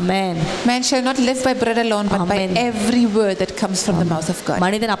 Amen. Man shall not live by bread alone, but by every word that comes from the mouth of God.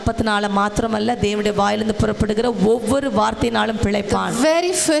 மனிதன் அப்பத்தினால மாத்திரமல்ல தேவனுடைய வாயிலிருந்து புறப்படுகிற ஒவ்வொரு வார்த்தையினாலும் பிழைப்பான். The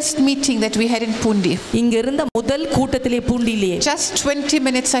very first meeting that we had in Pundi, இங்க இருந்த முதல் கூட்டத்திலே பூண்டியிலே just 20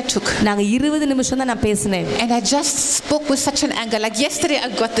 minutes I took, நாங்க 20 நிமிஷம் தான் நான் பேசினேன். and I just spoke with such an anger. Like yesterday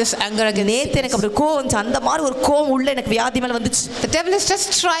I got this anger against நேத்து எனக்கு அப்படி கோவம் வந்துச்சு. அந்த மாதிரி ஒரு கோவம் உள்ள எனக்கு வியாதி மேல வந்துச்சு. the devil is just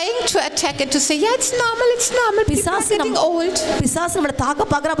trying to attack and to say, yeah, it's normal, it's normal. People are getting old. பிசாசு நம்மள தாக்க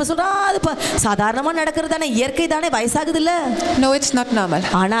பாக்குறா. அப்ப சொல்றா அது சாதாரணமா நடக்கிறது தானே, இயற்கை தானே, வயசாகுது இல்ல. No, it's not normal.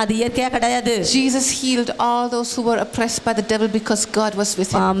 ஆனா அது இயற்கையா கிடையாது. Jesus healed all those who were oppressed by the devil because God was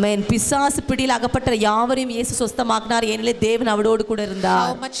with him. ஆமென். பிசாசு பிடியில் அகப்பட்ட யாவரையும் இயேசு சுத்தமாக்கினார். ஏனெனில் தேவன் அவரோடு கூட இருந்தார்.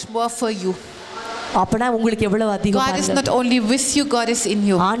 How much more for you? அப்பனா உங்களுக்கு எவ்வளவு அதிகம் God is not only with you, God is in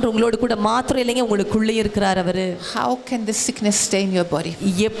you. ஆண்டவர் உங்களோடு கூட மாத்திரம் இல்லைங்க, உங்களுக்குள்ளே இருக்கிறார் அவரு. How can this sickness stay in your body?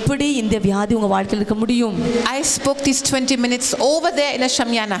 எப்படி இந்த வியாதி உங்க வாழ்க்கையில இருக்க முடியும்? I spoke these 20 minutes over there in a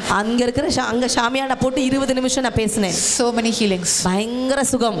shamyana. அங்க இருக்கிற அங்க ஷாமியானா போட்டு 20 நிமிஷம் நான் பேசினேன். So many healings. பயங்கர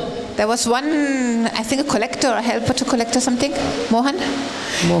சுகம். There was one, I think a collector, a helper to collect or something, Mohan.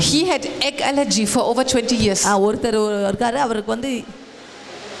 He had egg allergy for over 20 years. ஒருத்தர் இருக்காரு, அவருக்கு வந்து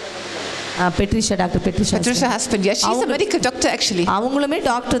Patricia husband. Yeah, she's a medical doctor actually. அவங்களுமே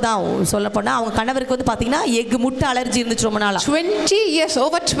doctor தான். சொல்ல போனா அவங்க கணவருக்கு வந்து பாத்தீங்கன்னா எக் முட்டை அலர்ஜி இருந்துச்சு ரொம்ப நாளா. 20 years,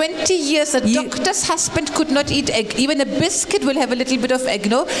 over 20 years a doctor's husband could not eat egg. Even a biscuit will have a little bit of egg,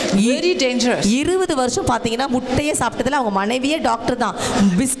 no? Very dangerous. 20 வருஷம் பாத்தீங்கன்னா முட்டையே சாப்பிட்டதுல அவங்க மனைவியே டாக்டர் தான்.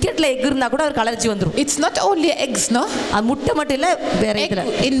 பிஸ்கட்ல எக் இருந்தா கூட அவருக்கு அலர்ஜி வந்துரும். It's not only eggs, no? அது முட்டை மட்டும் இல்ல, வேற இதுல.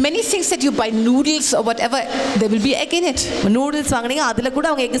 In many things that you buy, noodles or whatever, there will be egg in it. Noodles வாங்குனீங்க அதுல கூட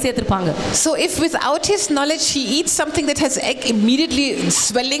அவங்க egg சேர்த்திருப்பாங்க. So if without his knowledge he eats something that has egg immediately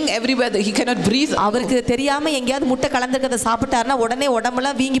swelling everywhere that he cannot breathe. அவருக்கு தெரியாம எங்கயாவது முட்டை கலந்திருக்கத சாப்பிட்டாருன்னா உடனே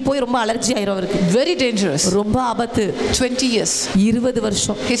உடம்பெல்லாம் வீங்கி போய் ரொம்ப அலர்ஜி ஆயிரும் அவருக்கு. Very dangerous. ரொம்ப ஆபத்து. 20 years. 20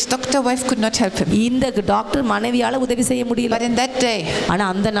 வருஷம். His doctor wife could not help him. இந்த டாக்டர் மனைவியால உதவி செய்ய முடியல. But in that day, ஆனா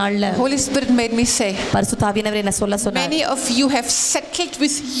அந்த நாள்ல Holy Spirit made me say, பரிசுத்த ஆவியானவர் என்ன சொல்ல சொன்னார். Many of you have settled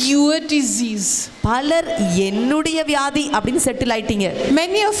with your disease. பலர் என்னுடைய வியாதி அப்படினு செட்டில் ஆயிட்டீங்க.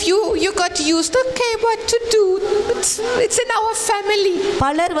 Many of you got used. Okay, what to do? It's in our family.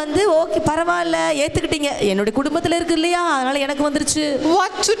 பலர் வந்து ஓகே பரவாயில்ல ஏத்துக்கிட்டீங்க. என்னோட குடும்பத்துல இருக்கு இல்லையா அதனால எனக்கு வந்துருச்சு.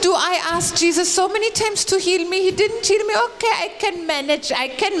 What to do? I asked Jesus so many times to heal me. He didn't heal me. Okay, I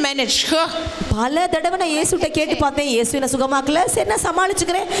can manage. பல தடவை நான் இயேசுட்ட கேட்டு பார்த்தேன். இயேசு என்ன சுகமாக்கல. சரி நான்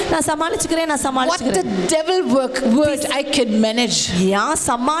சமாளிச்சுக்கிறேன். What the devil word I can manage. நான்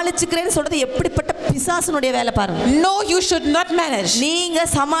சமாளிச்சுக்கிறேன்னு சொல்றது எப்படிப்பட்ட பிசாசுனுடைய வேலை பாருங்க. No, you should not manage. நீங்க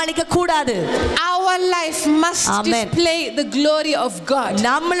சமாளிக்க கூடாது. Our life must display the glory of God.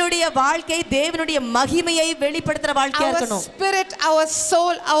 நம்மளுடைய வாழ்க்கை தேவனுடைய மகிமையை வெளிப்படுத்துற வாழ்க்கையா இருக்கணும். Our spirit, our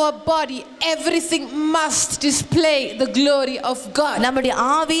soul, our body, everything must display the glory of God. நம்முடைய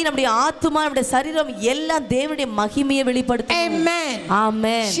ஆவி, நம்முடைய ஆத்துமா, நம்முடைய சரீரம் எல்லாம் தேவனுடைய மகிமையை வெளிப்படுத்தணும். Amen.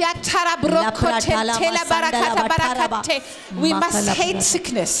 Amen. We must hate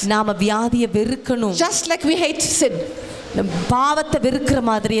sickness. நாம வியாதியை வெறுக்கணும். Just like we hate sin. பாவத்தை வெறுக்கிற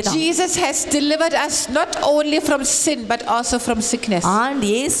மாதிரியே தான். Jesus has delivered us not only from sin but also from sickness. and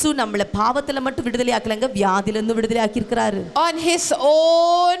இயேசு நம்மள பாவத்துல மட்டும் விடுதலை ஆக்கலங்க வியாதியில இருந்து விடுதலை ஆக்கி இருக்காரு. On his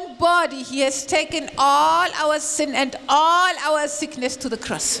own body he has taken all our sin and all our sickness to the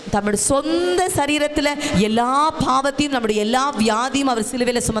cross. தம்முடைய சொந்த சரீரத்துல எல்லா பாவத்தையும் நம்முடைய எல்லா வியாதியும் அவர்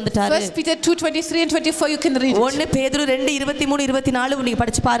சிலுவையில சுமந்துட்டாரு. 1 Peter 2:23 and 24 you can read it. 1 பேதுரு 2:23-24 நீங்க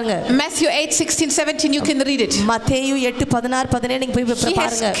படிச்சு பாருங்க. Matthew 8:16-17 you can read it. மத்தேயு 8:16-17 நீங்க போய் பாருங்க. He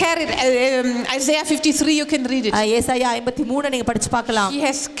has carried Isaiah 53 you can read it. ஏசாயா 53 நீங்க படிச்சு பார்க்கலாம். He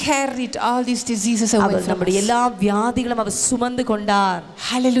has carried all these diseases away from us. நம்முடைய எல்லா வியாதிகளையும் அவர் சுமந்து கொண்டார்.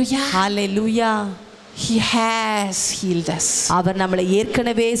 Hallelujah. Hallelujah. He has healed us. அவர் நம்மளை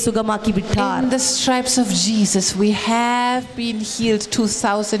ஏற்கனவே சுகமாக்கி விட்டார். In the stripes of Jesus we have been healed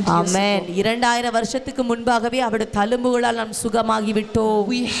 2000 years Amen. ago. 2000 வருஷத்துக்கு முன்பாகவே அவருடைய தழும்புகளால் நாம் சுகமாகி விட்டோம்.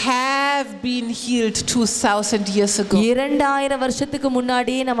 We have been healed 2000 years ago. 2000 வருஷத்துக்கு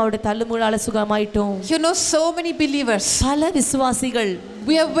முன்னாடியே நம்ம அவருடைய தழும்புகளால சுகமாயிட்டோம். You know, so many believers, பல விசுவாசிகள்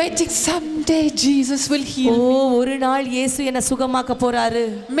we are waiting someday Jesus will heal me. ஒரு நாள் இயேசு என்ன சுகமாக்க போறாரு.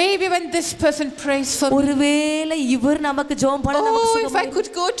 Maybe when this person prays for me. ஒருவேளை இவர் நமக்கு ஜெபம் பண்ண நமக்கு சுகம். If I could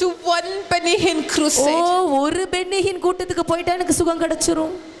go to one Benny Hinn crusade. ஒரு பென்னி ஹின் கூட்டத்துக்கு போய்ட்டா எனக்கு சுகம்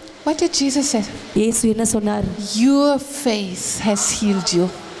கிடைச்சிரும். What did Jesus say? இயேசு என்ன சொன்னார்? Your faith has healed you.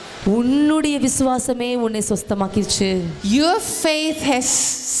 உன்னுடைய விசுவாசமே உன்னை சுத்தமாக்கிச்சு. Your faith has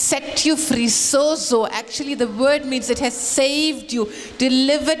set you free. So actually the word means it has saved you,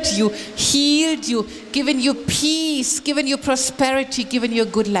 delivered you, healed you, given you peace, given you prosperity, given you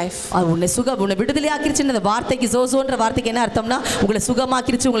a good life. உன்னை விடுதலை ஆக்கிருச்சு. இந்த வார்த்தைக்கு சோசோன்ற வார்த்தைக்கு என்ன அர்த்தம்னா உங்களை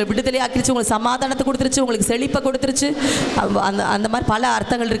சுகமாக்கிருச்சு, உங்களை விடுதலை ஆக்கிருச்சு, உங்களுக்கு சமாதானத்தை கொடுத்துருச்சு, உங்களுக்கு செழிப்பை கொடுத்துருச்சு. அந்த மாதிரி பல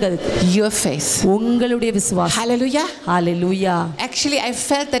அர்த்தங்கள் இருக்குது. Your faith. உங்களுடைய விசுவாசம். Hallelujah. Hallelujah. Actually I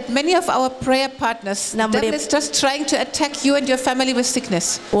felt that many of our prayer partners, the devil is just trying to attack you and your family with sickness.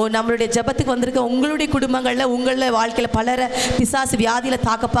 நம்மளுடைய ஜெபத்துக்கு வந்திருக்க உங்களுடைய குடும்பங்கள்ல உங்கள வாழ்க்கையில பலர பிசாசு வியாதியில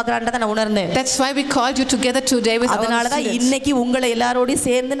தாக்க பார்க்கறான்றத நான் உணர்ந்தேன். That's why we called you together today with our students. அதனால தான் இன்னைக்கு உங்களை எல்லாரோட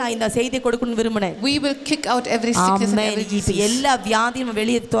சேர்ந்து நான் இந்த செய்தியை கொடுக்கணும் விரும்புறேன். We will kick out every sickness and every disease. எல்லா வியாதியும்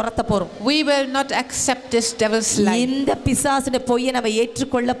வெளியே துரத்த போறோம். We will not accept this devil's lie. இந்த பிசாசுடைய பொய்யை நம்ம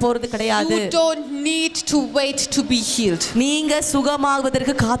ஏற்றுக்கொள்ள போறது கிடையாது. You don't need to wait to be healed. நீங்க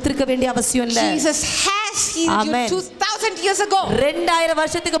சுகமாகுவதற்கு காத்திருக்க வேண்டிய அவசியம் இல்ல. Jesus has healed you 2000 years ago. 2000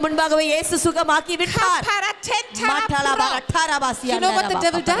 வருஷத்துக்கு முன்பாகவே இயேசு சுகமாக்கி விட்டார். You know what the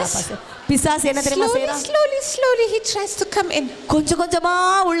devil does? பிசாசு என்ன தெரியுமா செய்றான்? Slowly he tries to come in. கொஞ்சம் கொஞ்சமா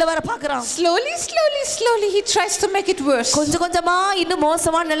உள்ள வர பார்க்கறான். Slowly he tries to make it worse. கொஞ்சம் கொஞ்சமா இன்னும்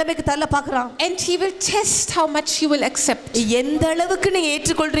மோசமான நிலைமைக்கு தள்ள பார்க்கறான். And he will test how much you will accept. எந்த அளவுக்கு நீங்க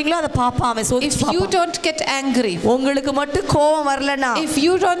ஏற்றுக்கொள்றீங்களோ அத பாப்பான் அவன் சோதிச்சு பாப்பான். If you don't get angry, உங்களுக்கு மட்டும் கோபம் வரலனா, if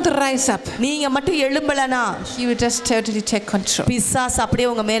you don't rise up, நீங்க மட்டும் எழும்பலனா, he will just totally take control. பிசாசு அப்படியே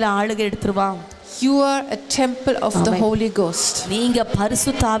உங்க மேல ஆளுகை எடுத்துருவான். You are a temple of the Holy Ghost. நீங்க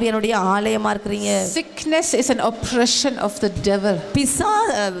பரிசுத்த ஆவியானுடைய ஆலயமா இருக்கீங்க. Sickness is an oppression of the devil.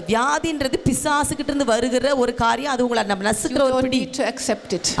 வியாதின்றது பிசாசுகிட்ட இருந்து வருகிற ஒரு காரியம், அது உங்களை நசுக்குற ஒரு பிடி. You need to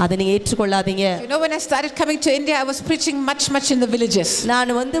accept it. அதை நீங்க ஏற்றுக்கொள்ளாதீங்க. You know, when I started coming to India, I was preaching much in the villages.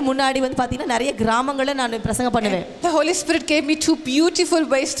 நான் முன்னாடி பாத்தீங்கன்னா நிறைய கிராமங்கள்ல நான் பிரசங்கம் பண்ணுவேன். The Holy Spirit gave me two beautiful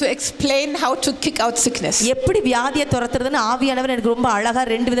ways to explain how to kick out sickness. எப்படி வியாதியை துரத்துறதுன்னு ஆவியானவர் எனக்கு ரொம்ப அழகா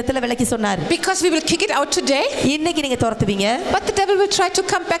ரெண்டு விதத்துல விளக்கி சொன்னார். Because we will kick it out today. இன்னைக்கு நீங்க துரத்துவீங்க. But the devil will try to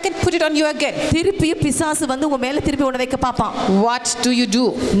come back and put it on you again. திருப்பி பிசாசு உங்க மேல திருப்பி உன்னை வைக்க பாப்பான். What do you do?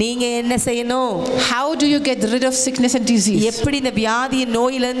 நீங்க என்ன செய்யணும்? How do you get rid of sickness and disease? எப்படி இந்த வியாதி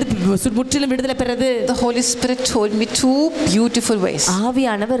நோயில இருந்து முற்றிலும் விடுதலை பெறது? The Holy Spirit told me two beautiful ways.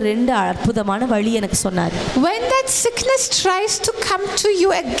 ஆவியானவர் ரெண்டு அற்புதமான வழி எனக்கு சொன்னார். When that sickness tries to come to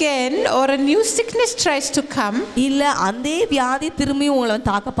you again, or a new sickness tries to come, இல்ல அந்த வியாதி திரும்பி உங்களை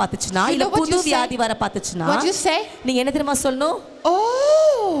தாக்க பாத்துச்சுனா, இல்ல புது வியாதி வர பாத்துச்சுனா, what you say? நீங்க என்ன தெரியுமா சொல்லணும்?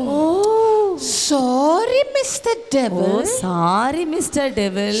 Sorry, Mr. Devil. Oh, sorry, Mr.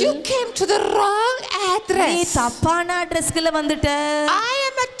 Devil. You came to the wrong address. நீ தப்பான அட்ரஸ்க்குள்ள வந்துட்ட. I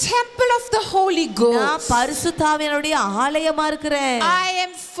am a temple of the Holy Ghost. நான் பரிசுத்த ஆவியானுடைய ஆலயமா இருக்கிறேன். I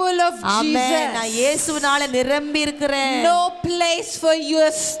am full of Jesus. நான் இயேசுவினால நிரம்பி இருக்கிறேன். No place for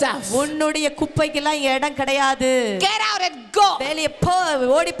your stuff. உன்னுடைய குப்பைக்கெல்லாம் இடம் கிடையாது. Get out and go. வெளியே போ,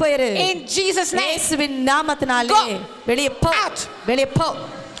 ஓடி போயிரு. In Jesus name. இயேசுவின் நாமத்தினாலே வெளியே போ. வெளியே போ.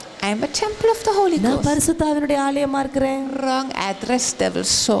 I am a temple of the Holy Ghost. நான் பரிசுத்த ஆவியானுடைய ஆலயமா இருக்கிறேன். Wrong address, devil.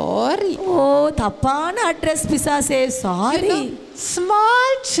 Sorry. தப்பான அட்ரஸ் பிசாசே. Sorry. Small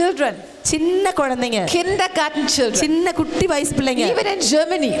children. சின்ன குழந்தைங்க. Kindergarten children. சின்ன குட்டி வயசு பிள்ளைங்க. Even in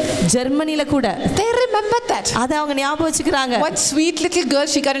Germany. ஜெர்மனில கூட. They remember that. அத அவங்க ஞாபகம் வச்சுக்கறாங்க. One sweet little girl,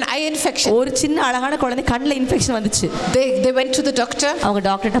 she got an eye infection. ஒரு சின்ன அழகான குழந்தை கண்ணுல இன்ஃபெக்ஷன் வந்துச்சு. They went to the doctor. அவங்க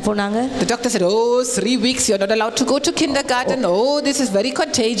டாக்டர்ட்ட போனாங்க. The doctor said, "Oh, 3 weeks you're not allowed to go to kindergarten. Oh, this is very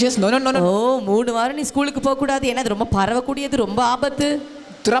contagious. No." 3 வாரம் நீ ஸ்கூலுக்கு போக கூடாது. ஏன்னா அது ரொம்ப பரவக்கூடியது, ரொம்ப ஆபத்து.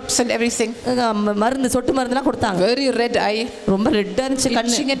 Drops and everything. மருந்து சொட்டு மருந்துலாம் கொடுத்தாங்க. Very red eye. ரொம்ப ரெட்டா இருந்துச்சு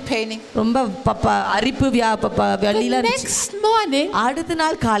கண்ணு. Itching and paining. ரொம்ப அரிப்பு வலியில இருந்துச்சு. Next morning, அடுத்த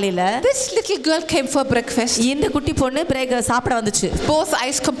நாள் காலையில this little girl came for breakfast. இந்த குட்டி பொண்ணு பிரேக் சாப்பிட வந்துச்சு. Both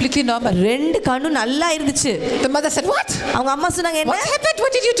eyes completely normal. ரெண்டு கண்ணும் நல்லா இருந்துச்சு. The mother said, "What?" அவங்க அம்மா சொன்னாங்க, என்ன? What happened?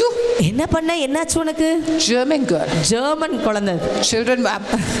 What did you do? என்ன பண்ண? என்னாச்சு உனக்கு? German girl. ஜெர்மன் குழந்தை. Children are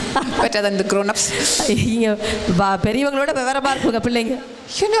better than the grown-ups. பெரியவங்களோட விவரமா இருக்குங்க பிள்ளைங்க.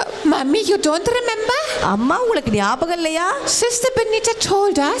 You know, Mommy, you don't remember? அம்மா உங்களுக்கு ஞாபகம் இல்லையா? Sister Benita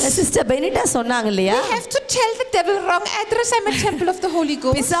told us. Sister Benita சொன்னாங்க இல்லையா? We have to tell the devil wrong address. I'm a temple of the Holy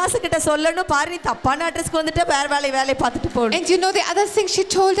Ghost. பிசாசு கிட்ட சொல்லணும், பாரு நீ தப்பான அட்ரஸ்க்கு வந்துட்ட, வேற வேலை பார்த்துட்டு போடு. And you know the other thing she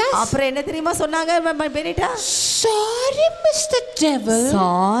told us? அப்புறம் என்ன தெரியுமா சொன்னாங்க Benita? Sorry, Mr. Devil.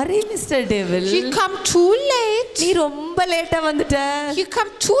 Sorry, Mr. Devil. You come too late. நீ ரொம்ப லேட்டா வந்துட்ட. You come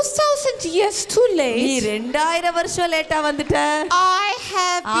 2000 years too late. நீ 2000 வருஷம் லேட்டா வந்துட்ட. I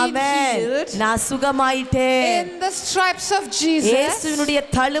have been healed. நான் சுகமாயிட்டேன். In the stripes of Jesus. இயேசுவினுடைய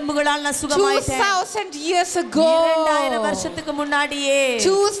தழும்புகளால் நான் சுகமாயிட்டேன். 2000 years ago. 2000 வருஷத்துக்கு முன்னாடியே.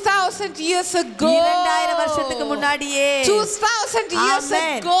 2000 years ago. 2000 வருஷத்துக்கு முன்னாடியே. 2000 years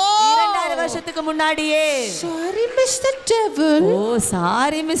ago. 2000 வருஷத்துக்கு முன்னாடியே. Sorry, Mr. Devil. Oh,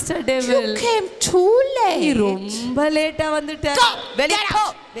 sorry, Mr. Devil. You came too late. நீ ரொம்ப லேட்டா வந்துட்ட.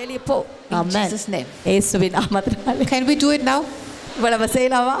 வெளியே போ. In Jesus' name. இயேசுவின் நாமத்தினாலே. Can we do it now? இவ்வளவு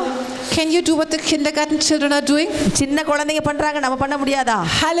செய்யலாமா? Can you do what the kindergarten children are doing? சின்ன குழந்தைங்க பண்றாங்க, நம்ம பண்ண முடியாதா?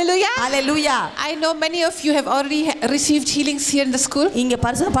 Hallelujah. Hallelujah. I know many of you have already received healings here in the school. இங்க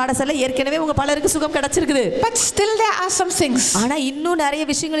பரிசுத்த பாடசாலை ஏற்கனவே உங்க பலருக்கு சுகம் கிடைச்சிருக்குது. But still there are some things. ஆனா இன்னும் நிறைய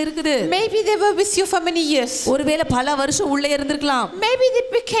விஷயங்கள் இருக்குது. Maybe they were with you for many years. ஒருவேளை பல வருஷம் உள்ளே இருந்திருக்கலாம். Maybe they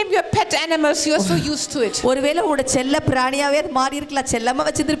became your pet animals. You are so used to it. ஒருவேளை உங்க செல்ல பிராணியாவே மாறி இருக்கலாம், செல்லமா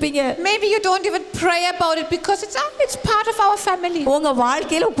வச்சிருப்பீங்க. Maybe you don't even pray about it because it's part of our family. உங்க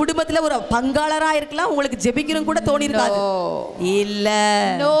வாழ்க்கையில குடும்பத்துல ஒரு பங்காளரா இருக்கலாம், உங்களுக்கு ஜெபிக்கணும் கூட தோணி இருக்காது. இல்ல.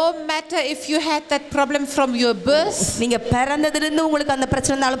 No matter if you had that problem from your birth. நீங்க பிறந்ததிலிருந்து இருந்து உங்களுக்கு அந்த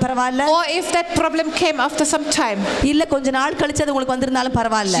பிரச்சனை இருந்தாலும் பரவாயில்லை. Or if that problem came after some time. இல்ல கொஞ்ச நாள் கழிச்சு அது உங்களுக்கு வந்திருந்தாலும்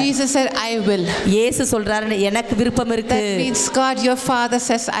பரவாயில்லை. Jesus said, "I will." இயேசு சொல்றாரு, எனக்கு விருப்பம் இருக்கு. That means God your Father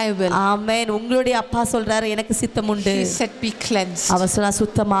says, "I will." ஆமென். உங்களுடைய அப்பா சொல்றாரு, எனக்கு சித்தம் உண்டு. He said, "Be cleansed." அவர் சொன்னா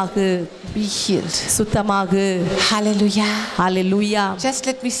சுத்தமாகு. Be healed. சுத்தமாகு. Hallelujah. Hallelujah. Just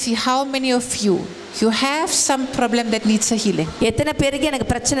let me see how many of you have some problem that needs a healing. எத்தனை பேருக்கு எனக்கு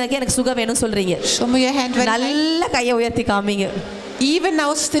பிரச்சனை இருக்கு, எனக்கு சுகம் வேணும் சொல்றீங்க? Show me your hand. நல்ல கையை உயர்த்தி காமிங்க. Even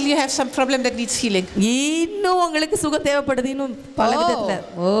now still you have some problem that needs healing. இன்னும் உங்களுக்கு சுகம் தேவைப்படுது இன்னும் பல விதத்துல.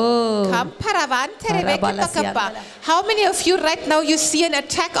 How many of you right now you see an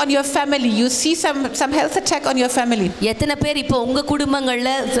attack on your family? You see some health attack on your family? எத்தனை பேர் இப்போ உங்க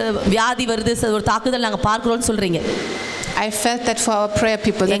குடும்பங்கள்ல வியாதி வருது ஒரு தாக்குதல் நாங்க பார்க்கறோம்னு சொல்றீங்க? I felt that for our prayer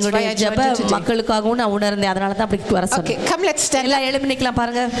people. That's why I joined you today. மக்களுக்காகவும் நான் உணர்ந்தேன். அதனால தான் அப்படி வர சொன்னேன். Okay, come let's stand. எல்லாம் எழும்பி நிக்கலாம்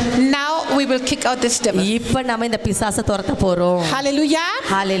பாருங்க. Now we will kick out this devil. இப்போ நாம இந்த பிசாசை துரத்த போறோம். Hallelujah.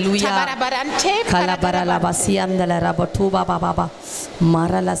 Hallelujah. கலபரல பசியந்தல ரபட்டு Baba Baba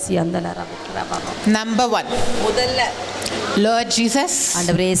மரல சியந்தல ரபட்டு. Number 1. முதல்ல Lord Jesus.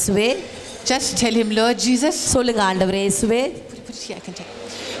 ஆண்டவரே இயேசுவே. Just tell him, Lord Jesus. சொல்லுங்க ஆண்டவரே இயேசுவே. I can take.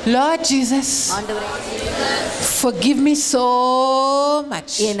 Lord Jesus, forgive me so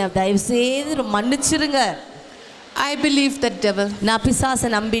much. என்ன தயவு செய்து மன்னிச்சிருங்க. I believe that devil. நான் பிசாசை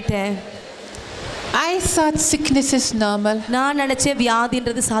நம்பிட்டேன். I thought sickness is normal. நான் நினைச்சேன்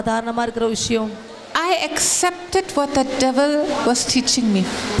வியாதின்றது சாதாரணமா இருக்கிற விஷயம். I accepted what the devil was teaching me.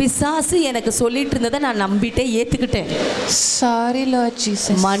 பிசாசு எனக்கு சொல்லிட்டு இருந்ததை நான் நம்பிட்டேன், ஏத்துக்கிட்டேன். Sorry Lord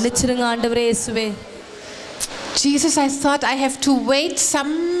Jesus. மன்னிச்சிருங்க ஆண்டவரே இயேசுவே. Jesus, I thought I have to wait,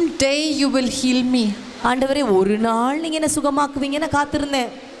 someday you will heal me. ஆண்டவரே ஒரு நாள் நீங்க என்ன சுகமாக்குவீங்கன்னு காத்திருந்தேன்.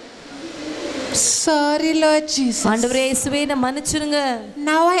 Sorry Lord Jesus. ஆண்டவரே இயேசுவே என்ன மன்னிச்சிருங்க.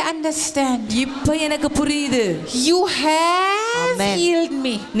 Now I understand. இப்போ எனக்கு புரியுது. You have healed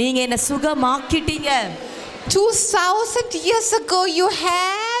me. நீங்க என்ன சுகமாக்கிட்டீங்க. 2000 years ago you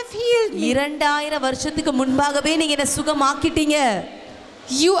have healed me. 2000 வருஷத்துக்கு முன்பாகவே நீங்க என்ன சுகமாக்கிட்டீங்க.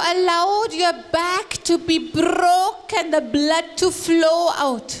 You allowed your back to be broken, the blood to flow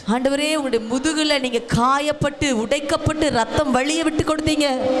out. ஆண்டவரே உங்களுடைய முதுகுல நீங்க காயப்பட்டு உடைக்கப்பட்டு ரத்தம் வழிய விட்டு கொடுத்தீங்க.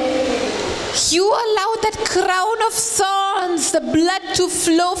 You allowed that crown of thorns, the blood to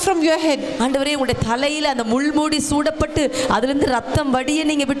flow from your head. ஆண்டவரே உங்களுடைய தலையில அந்த முள்மூடி சூடப்பட்டு அதிலிருந்து ரத்தம் வடிய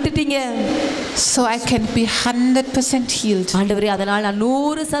நீங்க விட்டுட்டீங்க. So I can be 100% healed. ஆண்டவரே அதனால நான்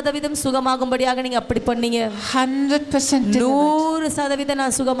 100% சுகமாகும்படியாக நீங்க அப்படி பண்ணீங்க. 100% 100%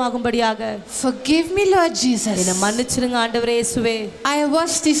 நான் சுகமாகும்படியாக. Forgive me Lord Jesus. என்னை மன்னிச்சிடுங்க ஆண்டவரே இயேசுவே. I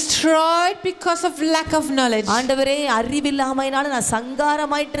was destroyed because of lack of knowledge. ஆண்டவரே அறிவில்லாமையினால நான்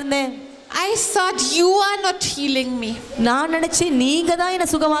சங்காரமாயிட்டு இருந்தேன். I thought you are not healing me. நான் நினைச்சேன் நீங்க தான் என்ன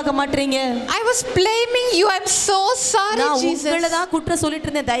சுகமாக மாட்டீங்க. I was blaming you. I'm so sorry Jesus. நான் உங்களை தான் குற்றம் சொல்லிட்டு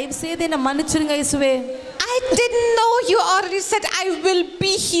இருந்தேன். தயவு செய்து என்ன மன்னிச்சிடுங்க இயேசுவே. I didn't know you already said I will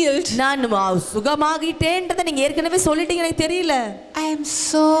be healed. நான் சுகமாகிட்டேன்றதை நீங்க ஏற்கனவே சொல்லிட்டீங்க, எனக்கு தெரியல. I am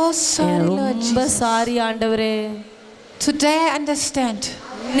so sorry Lord Jesus. ரொம்ப சாரி ஆண்டவரே. Today I understand.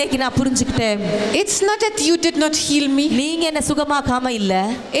 இன்னைக்கு நான் புரிஞ்சுக்கிட்டேன். It's not that you did not heal me. நீங்க என்ன சுகமாக்காம இல்ல.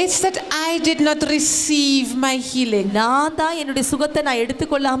 It's that I did not receive my healing. நான் தான் என்னுடைய சுகத்தை நான்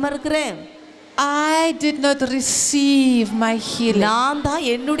எடுத்துக்கொள்ளாம இருக்கிறேன். I did not receive my healing. நான் தான்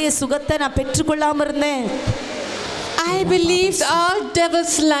என்னுடைய சுகத்தை நான் பெற்றுக்கொள்ளாம இருந்தேன். I believed all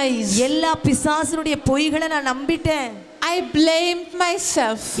devil's lies. எல்லா பிசாசுடைய பொய்களை நான் நம்பிட்டேன். I blamed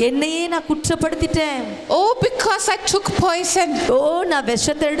myself. என்னையே நான் குற்றப்படுத்திட்டேன். Oh, because I took poison. நான்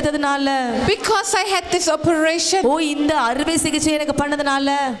விஷத்தை எடுத்ததனால. Because I had this operation. இந்த அறுவை சிகிச்சை எனக்கு பண்ணதனால.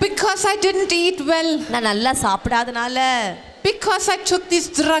 Because I didn't eat well. நான் நல்லா சாப்பிடாதனால. Because I took these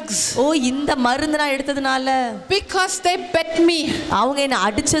drugs. இந்த மருந்து நான் எடுத்ததனால. Because they bet me. அவங்க என்ன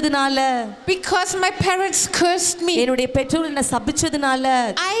அடிச்சதனால. Because my parents cursed me. என்னுடைய பெற்றோர்கள் என்ன சபிச்சதனால.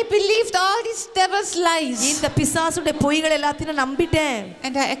 I believed all these devil's lies. இந்த பிசாசுடைய பொய்கள் எல்லாத்தையும் நம்பிட்டேன்.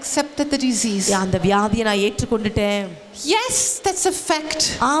 And I accepted the disease. அந்த வியாதியை நான் ஏற்றுக்கொண்டுட்டேன். Yes, that's a fact.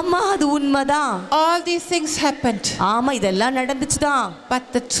 ஆமா அது உண்மைதான். All these things happened. ஆமா இதெல்லாம் நடந்துச்சுதான். But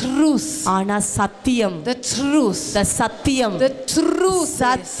the truth. ஆனா சத்தியம். The truth. The சத்தியம். The truth.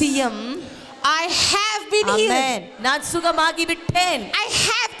 சத்தியம். I have been healed. Amen. நான் சுகமாகி விட்டேன். I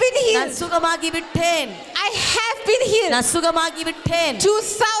have been healed. நான் சுகமாகி விட்டேன். I have been healed. நான் சுகமாகி விட்டேன்.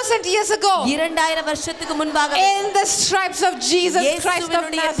 2000 years ago. 2000 வருஷத்துக்கு முன்பாக. In the stripes of Jesus Christ of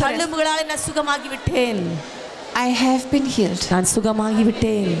Nazareth. தழும்புகளால் நான் சுகமாகி விட்டேன். I have been healed. நான் சுகமாகி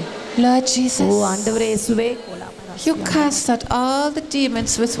விட்டேன். Lord Jesus. ஆண்டவரே இயேசுவே. You cast out all the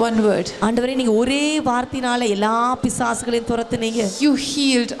demons with one word. ஆண்டவரே நீங்க ஒரே வார்த்தையினால எல்லா பிசாசுகளையும் துரத்துனீங்க. You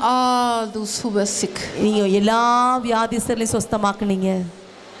healed all those who were sick. நீங்க எல்லா வியாதிஸ்தர்களையும் சுஸ்தமாக்குனீங்க.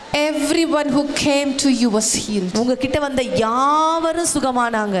 Everyone who came to you was healed. உங்க கிட்ட வந்த யாவரும்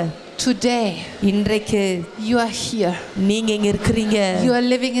சுகமானாங்க. Today, இன்றைக்கு you are here. நீங்க இங்க இருக்கீங்க. You are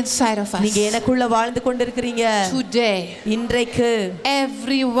living inside of us. நீங்க எனக்குள்ள வாழ்ந்து கொண்டிருக்கீங்க. Today, இன்றைக்கு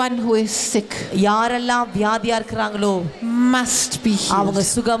everyone who is sick, யாரெல்லாம் வியாதியா இருக்காங்களோ must be healed. அவங்க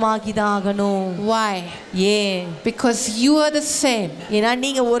சுகமாகிதான் ஆகணும். Why? ஏன்? Because you are the same. ஏன்னா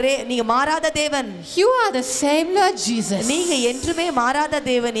நீங்க மாறாத தேவன். You are the same, Lord Jesus. நீங்க என்றுமே மாறாத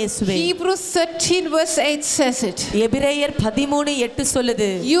தேவன் இயேசுவே. Hebrews 13 verse 8 says it. எபிரேயர் 13:8 சொல்லுது.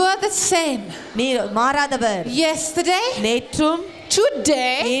 You are the same. நீ மாறாதவர். Yesterday, நேற்றும்,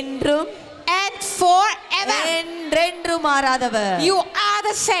 today, இன்றும் and forever. என்றென்றும் மாறாதவர். You are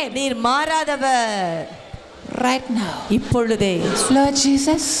the same. நீர் மாறாதவர். Right now. இப்பொழுதே Lord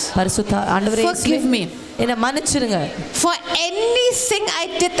Jesus, பரிசுத்த ஆண்டவரே forgive me. என்னை மன்னிச்சிடுங்க. For anything I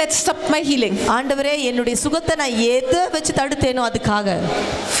did that stopped my healing. ஆண்டவரே என்னுடைய சுகத்தை நான் எதை வச்சு தடுத்தேனோ அதுக்காக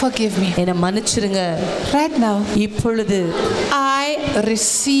forgive me. என்னை மன்னிச்சிடுங்க. Right now. இப்பொழுது I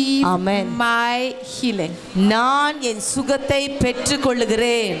receive Amen. my healing. நான் என் சுகத்தை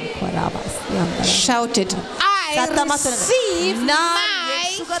பெற்றுக்கொள்ளுகிறேன். Shout it. I receive my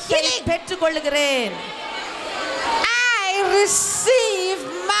healing. பெற்றுக்கொள்ளுகிறேன். I receive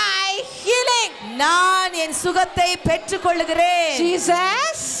my healing. நான் என் சுகத்தை பெற்றுக்கொள்ளுகிறேன்.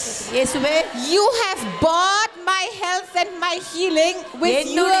 Jesus, இயேசுவே, you have bought my health and my healing with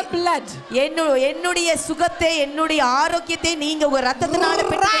your blood. என்னுடைய சுகத்தை என்னுடைய ஆரோக்கியத்தை நீங்க உங்க இரத்தத்தினால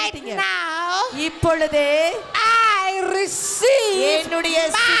பெற்றுக்கொண்டீங்க. இப்பொழுதே I receive என்னுடைய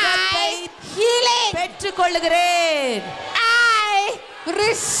சுகத்தை healing. பெற்றுக்கொள்ளுகிறேன். I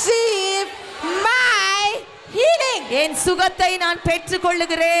receive my healing. என் சுகத்தை நான்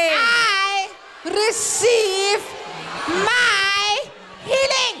பெற்றுக்கொள்ளுகிறேன். I receive my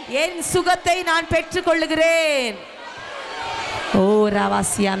healing. என் சுகத்தை நான் பெற்றுக்கொள்ளுகிறேன். ஓ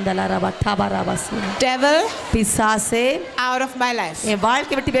ராவாசியாந்தல ரபட்டபராவாசி. Devil, பிசாசே, out of my life. என்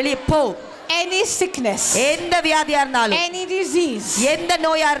வாழ்க்கை விட்டு வெளியே போ. Any sickness, எந்த வியாதியா இருந்தாலும், any disease, எந்த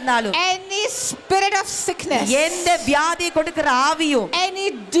நோயா இருந்தாலும், any spirit of sickness, எந்த வியாதியை கொடுக்கிற ஆவியும், any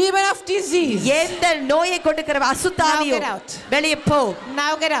demon of disease, எந்த நோயை கொடுக்கிற அசுத்தாவியும் வெளியே போ.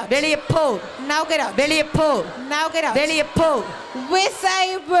 now get out. வெளியே போ. Now get out. வெளியே போ. Now get out. வெளியே போ. With a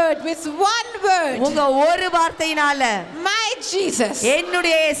word, with one word, உங்க ஒரு வார்த்தையினால my Jesus,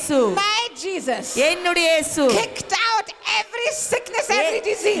 என்னுடைய இயேசு, my Jesus, என்னுடைய இயேசு kicked out every sickness, every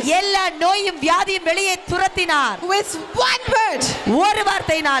disease, எல்லா நோயும் வியாதியும் வெளியே துரத்தினார். with one word, ஒரு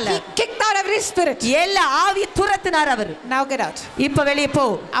வார்த்தையினால he kicked out every spirit. எல்லா ஆவியை துரத்தினார் அவர். Now get out. இப்ப வெளியே போ.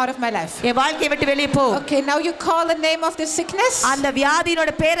 Out of my life. என் வாழ்க்கையை விட்டு வெளியே போ. Okay, now you call the name of the sickness, அந்த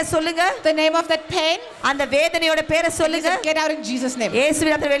வியாதியோட பேரை சொல்லுங்க. the name of that pain, அந்த வேதனையோட பேரை சொல்லுங்க. get out in Jesus name.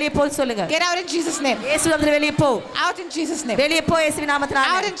 இயேசுவின் நாமத்தில் வெளியே போ சொல்லுங்க. Get out in Jesus name. இயேசுவின் நாமத்தில் வெளியே போ. Out in Jesus name. வெளியே போ இயேசுவின்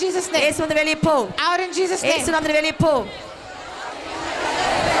நாமத்தினால. Out in Jesus name. இயேசுவின் நாமத்தில் வெளியே போ. Out in Jesus name. இயேசுவின் நாமத்தில் வெளியே போ.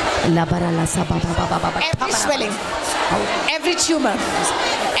 Every swelling, every tumor,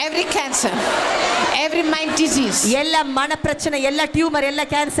 every cancer, every mind disease, எல்லா மன பிரச்சனை, எல்லா டியூமர், எல்லா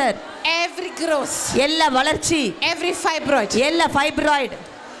கேன்சர், every growth, எல்லா வளர்ச்சி, every fibroid, எல்லா ஃபைப்ராய்டு,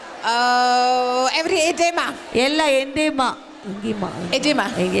 every edema, எல்லா எண்டேமா, edema,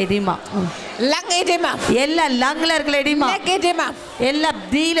 எடிமா, lung edema, எல்லா லங்ல இருக்கிற எடிமா, leg edema, எல்லா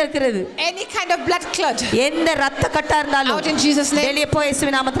தீல இருக்கிறது, any kind of blood clot, எந்த ரத்த கட்டா இருந்தாலும் out in Jesus name. வெளியே போ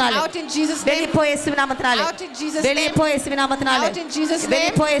இயேசுவின் நாமத்தினால. Out in Jesus வெளியே name. போ இயேசுவின் நாமத்தினால. Out in Jesus வெளியே name. போ இயேசுவின் நாமத்தினால. Out in Jesus வெளியே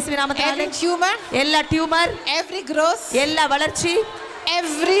name. போ இயேசுவின் நாமத்தினால. Every tumor, எல்லா டியூமர், every growth, எல்லா வளர்ச்சி,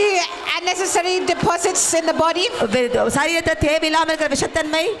 every unnecessary deposits in the body, சரீரத்துல தேவையில்லாம இருக்கிற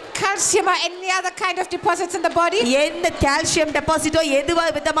விஷத்தன்மை, calcium or any other kind of deposits in the body, எந்த கால்சியம் டெபாசிட்டோ, எது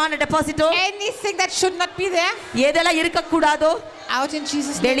விதமான டெபாசிட்டோ, anything that should not be there, எதெல்லாம் இருக்க கூடாதோ out in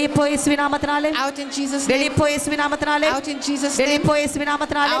Jesus name. வெளியே போ இயேசுவின் நாமத்தினால. Out in Jesus வெளியே name. போ இயேசுவின் நாமத்தினால. Out in Jesus வெளியே name. போ இயேசுவின்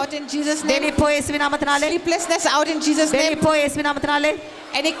நாமத்தினால. Out in Jesus name. வெளியே போ இயேசுவின் நாமத்தினால. Sleeplessness, out in Jesus வெளியே name. போ இயேசுவின் நாமத்தினால.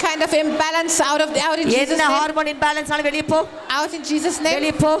 Any kind of imbalance, out in Jesus என்ன name. ஹார்மோன் இம்பேலன்ஸ்னால வெளியே போ. Out in Jesus name.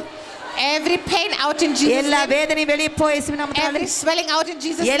 வெளியே போ. Every pain, out in Jesus எல்லா name. வேதனை வெளியே போ இயேசுவின் நாமத்தினால. Every swelling, out in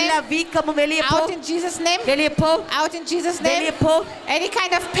Jesus எல்லா name. வீக்கமும் வெளியே போ. Out in Jesus name. வெளியே போ. Out in Jesus வெளியே name. போ. Any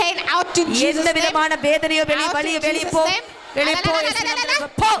kind of pain, out in Jesus எந்த name. விதமான வேதனையோ வெளியே Out in வெளியே வெளியே Jesus போ. name. வெளியே போ இயேசுவின் நாமத்தினால.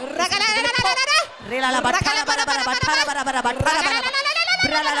 போ. ரேலால பட்டர பர பர பட்டர பர பர பட்டர பர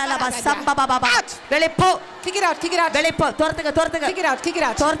ரேலால பசம்ப பாபா. வெளியே போ. Kick it out, kick it out. வெளியே போ. துரத்துங்க துரத்துங்க. Kick it out, kick it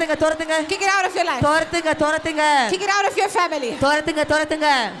out. துரத்துங்க துரத்துங்க. Kick it out of your life. துரத்துங்க துரத்துங்க. Kick it out of your family. துரத்துங்க துரத்துங்க.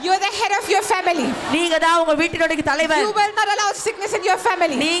 You're the head of your family. நீங்க தான் உங்க வீட்டினுடைய தலைவர். You will not allow sickness in your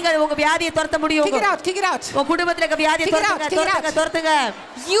family. நீங்க உங்க வியாதியை துரத்த முடியும். Kick it out, kick it out. உங்க குடும்பத்துல இருக்க வியாதியை துரத்துங்க துரத்துங்க துரத்துங்க.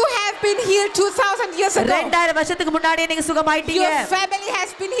 You have been healed 2000 years ago. 2000 வருஷத்துக்கு முன்னாடியே நீங்க சுகமாயிட்டீங்க. Your family has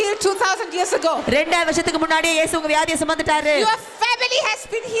been healed 2000 years ago. 2000 வருஷத்துக்கு முன்னாடியே இயேசு உங்க வியாதியை சுமந்துட்டாரு. Your family has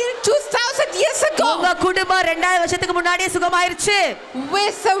been healed 2000 years ago. உங்க குடும்பம் 2000 வருஷத்துக்கு முன்னாடியே சுகமாயிருச்சு.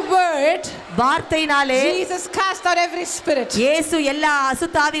 With the word, வார்த்தையினாலே Jesus cast out every spirit. இயேசு எல்லா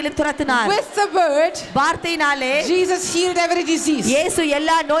அசுத்தாவிகளையும் துரத்தினார். With the word, வார்த்தையினாலே Jesus healed every disease. இயேசு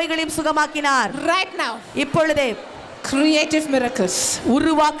எல்லா நோய்களையும் சுகமாக்கினார். Right now, இப்பொழுதே creative miracles.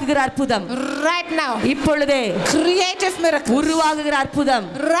 உருவாக்குகிற அற்புதம். Right now, இப்பொழுதே creative miracles. உருவாக்குகிற அற்புதம்.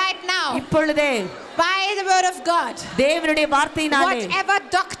 Right now, இப்பொழுதே by the word of God, தேவனுடைய வார்த்தையினாலே whatever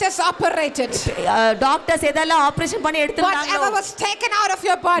doctors operated, டாக்டர்ஸ் எதெல்லாம் ஆபரேஷன் பண்ணி எடுத்துட்டாங்களோ, whatever was taken out of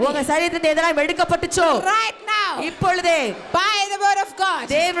your body, உங்க சரீரத்திலிருந்து எதெல்லாம் எடுக்கப்பட்டுச்சோ, right now, இப்பொழுதே by the word of God,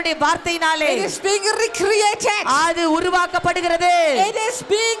 தேவனுடைய வார்த்தையினாலே it is being recreated. அது உருவாக்கப்படுகிறது. It is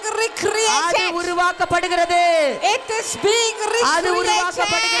being அது recreated. உருவாக்கப்படுகிறது. It is being அது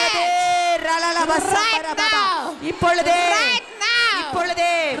உருவாக்கப்படுகிறது. recreated. ரலலபசபர பாபா. இப்பொழுதே Right now,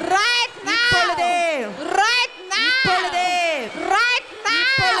 இப்பொழுதே right now, இப்பொழுதே right now, இப்பொழுதே right now,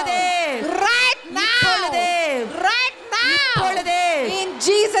 இப்பொழுதே right now, இப்பொழுதே right now, இப்பொழுதே in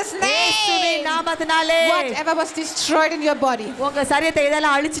Jesus' இயேசுவின் name. நாமத்தினாலே Whatever was destroyed in your body, உங்க சரீரத்தை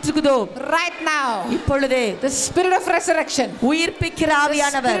எதெல்லாம் அழிச்சிட்டு இருக்குதோ, right now, இப்பொழுதே the spirit of resurrection, உயிர்ப்பிக்கிற the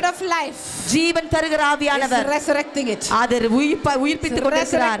ஆவியானவர், spirit of life, ஜீவன் தருகிற is ஆவியானவர் resurrecting it. அது உயிர்ப்பித்துக்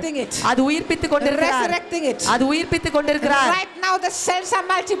கொண்டிருக்கிறார். Resurrecting it. அது உயிர்ப்பித்துக் கொண்டிருக்கிறார். Resurrecting it. அது உயிர்ப்பித்துக் கொண்டிருக்கிறார். Right now, the cells are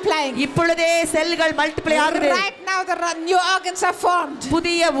multiplying. இப்பொழுதே செல்கள் மல்டிப்ளை ஆகுது. Right now, the new organs are formed.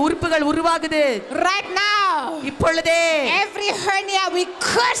 புதிய உறுப்புகள் உருவாகுது. Right now, இப்பொழுதே every hernia we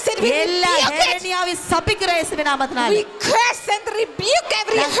curse it, we எல்லா rebuke it. ஹெர்னியாவை சபிக்கிற இயேசுவின் நாமத்தினாலே We curse and rebuke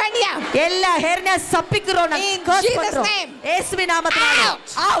every hernia. எல்லா ஹெர்னியா சபிக்கிறோம். In கர்ஸ் Jesus' பண்றோம் name. இயேசுவின் நாமத்தினாலே. Out.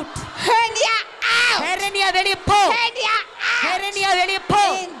 Out. Hernia out. Hernia வெளிய போ. Hernia out. ஹெர்னியா வெளிய போ.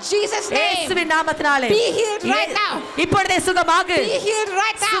 In Jesus' name. இயேசுவின் நாமத்தினாலே. Be healed right now. இப்பொழுதே சுகமாகு. Be healed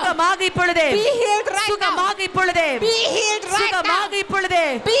right now. சுகமாகு இப்பொழுதே. Be healed right now. சுகமாகு இப்பொழுதே. Be healed right now. சுகமாகு இப்பொழுதே.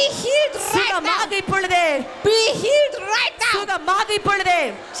 Be healed right now. சுகமாகு இப்பொழுதே. Be healed right now. சுகமாகு இப்பொழுதே.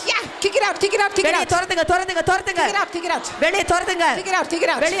 Yeah, kick it out, kick it out, kick it வெளிய out. துரத்துங்க துரத்துங்க துரத்துங்க. Kick it out, kick it out. வெளிய துரத்துங்க. Kick it out, kick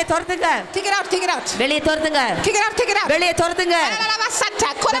it out. வெளிய துரத்துங்க. Kick it out, kick it out. வெளிய துரத்துங்க. Kick it out, kick it out. வெளிய துரத்துங்க.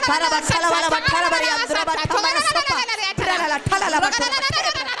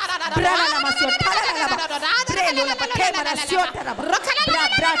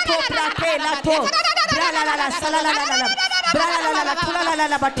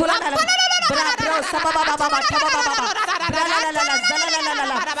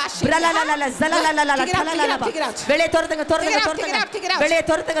 வெளிய துரத்துங்க துரத்துங்க துரத்துங்க. வெளிய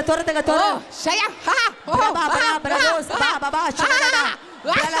துரத்துங்க துரத்துங்க துரத்துங்க. Shaya, ha, Braba braba bravos ba ba ba shalala la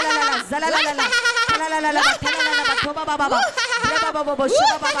zalalala talalala talalala toba ba ba ba braba ba ba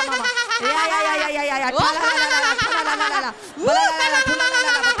shaba ba ba mama ya talalala talalala balalala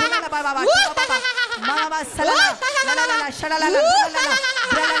talalala ba ba ba toba ba mama salala lalala shalala talalala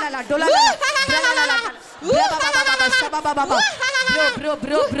bralalala dolala bralalala braba ba ba ba shaba ba ba ba bro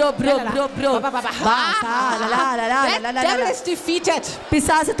ba sa la la la la la la. The devil is defeated.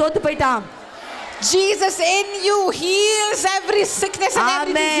 பிசாசு தோத்து போய்ட்டான். Jesus in you heals every sickness and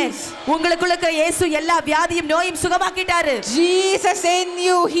every disease. உங்களுக்குள்ள இருக்கிற இயேசு எல்லா வியாதியும் நோயும் சுகமாக்கிட்டாரு. Jesus in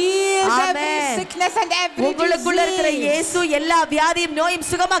you heals Amen. every sickness and every உங்களுக்குள்ள இருக்கிற disease. இயேசு எல்லா வியாதியும் நோயும்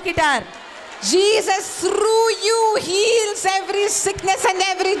சுகமாக்கிட்டார். Jesus through you heals every sickness and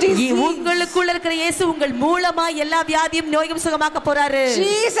every disease. உங்களுக்குள்ள இருக்கிற இயேசு உங்கள் மூலமா எல்லா வியாதியும் நோயும் சுகமாக்க போறாரு.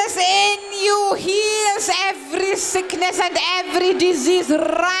 Jesus in you heals every sickness and every disease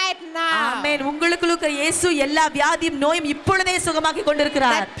right now. ஆமென். உங்களுக்குள்ள இருக்கிற இயேசு எல்லா வியாதியும் நோயும் இப்பொழுதே சுகமாக்கி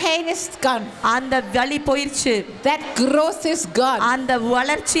கொண்டிருக்கிறார். That pain is gone. அந்த வலி போயிருச்சு. That growth is gone. அந்த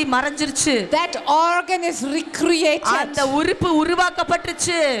வளர்ச்சி மறைஞ்சிருச்சு. That organ is recreated. அந்த உறுப்பு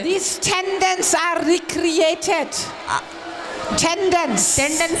உருவாக்கப்பட்டுச்சு. These tendons are recreated. Tendons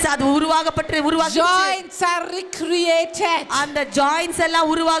அது உருவாகிச்சு. joints are recreated. அந்த joints எல்லாம்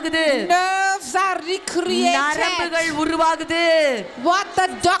உருவாகுது. Nerves are recreated. நரம்புகள் உருவாகுது. What the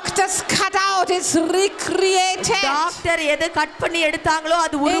doctors cut out is recreated. Doctor எதை கட் பண்ணி எடுத்தாங்களோ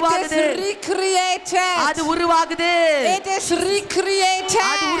அது உருவாகுது. It is recreated. அது உருவாகுது. It is recreated.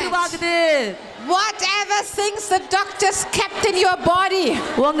 அது உருவாகுது. Whatever things the doctors kept in your body,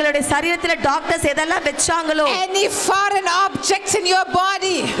 உங்களுடைய சரீரத்துல டாக்டர்ஸ் எதெல்லாம் வெச்சாங்களோ, any foreign objects in your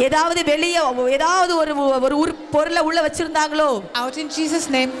body, ஏதாவது வெளிய ஏதாவது ஒரு பொருளை உள்ள வச்சிருந்தாங்களோ, out in Jesus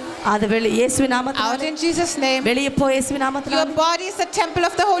name. அது வெளிய இயேசுவின் நாமத்தினால out in Jesus name. வெளிய போ இயேசுவின் நாமத்தினால. Your body is the temple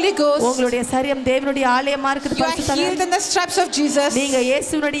of the Holy Ghost. உங்களுடைய சரீரம் தேவனுடைய ஆலயமா இருக்குது. You are healed in the stripes of Jesus. நீங்க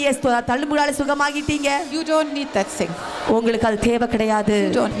இயேசுவினுடைய தள்ளுமுள்ளால சுகமாகிட்டீங்க. You don't need that thing. உங்களுக்கு அது தேவை கிடையாது.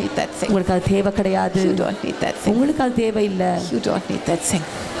 You don't need that thing. உங்களுக்கு அது தேவை கிடையாது. You don't need that thing. உங்களுக்கு அது தேவை இல்ல. You don't need that thing.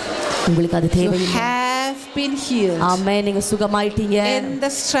 உங்களுக்கு அது You தேவையில்லை. have been healed. ஆமென். நீங்க சுகமாயிட்டீங்க. In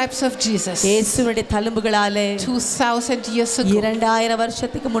the stripes of Jesus. இயேசுவினுடைய தழும்புகளாலே 2000 years ago. 2000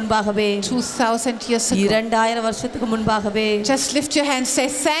 வருஷத்துக்கு முன்பாகவே 2000 years ago. 2000 வருஷத்துக்கு முன்பாகவே. Just lift your hands, say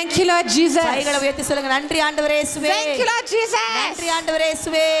thank you Lord Jesus. கைகளை உயர்த்தி சொல்லுங்க, நன்றி ஆண்டவரே இயேசுவே. Thank you Lord Jesus. நன்றி ஆண்டவரே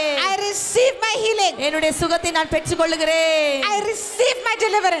இயேசுவே. I receive my healing. என்னுடைய சுகத்தை நான் பெற்றுக்கொள்கிறேன். I receive my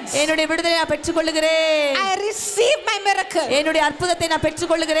deliverance. என்னுடைய விடுதலை நான் பெற்றுக்கொள்கிறேன். I receive my miracle. என்னுடைய அற்புதத்தை நான்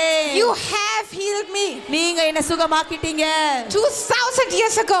பெற்றுக்கொள்கிறேன். You have healed me. நீங்க என்ன சுகமாக்கிட்டீங்க. 2000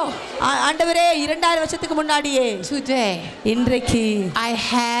 years ago. ஆண்டவரே 2000 வருஷத்துக்கு முன்னாடியே. Today. இன்றைக்கு I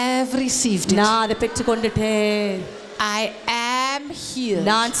have received it. நான் அதை பெற்றுக்கொண்டுட்டேன். I am healed.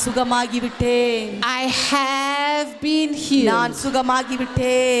 நான் சுகமாகி விட்டேன். I have been healed. நான் சுகமாகி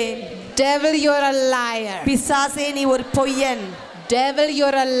விட்டேன். Devil, you're a liar. பிசாசே நீ ஒரு பொய்யன். Devil,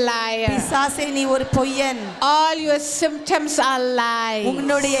 you're a liar. பிசாசே நீ ஒரு பொய்யன். All your symptoms are lies.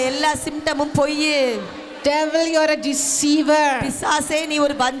 உன்னுடைய எல்லா சிம்டமும் பொய். Devil, you're a deceiver. பிசாசே நீ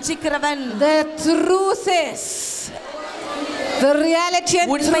ஒரு வஞ்சிக்கிறவன். The truth is, the reality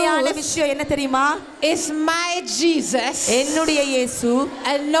and உண்மையான truth விஷயம் என்ன தெரியுமா? is my Jesus, என்னுடைய இயேசு,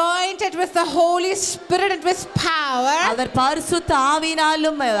 anointed with the Holy Spirit and with power, அவர் பரிசுத்த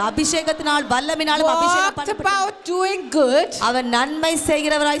ஆவியினாலும் அபிஷேகத்தினால் வல்லமையினாலும் அபிஷேகம் walked பண்ணப்பட்டார். about doing good, அவர் நன்மை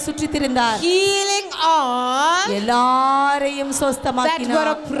செய்கிறவராய் சுற்றித் திரிந்தார். healing all எல்லாரையும் that were சொஸ்தமாக்கினார்.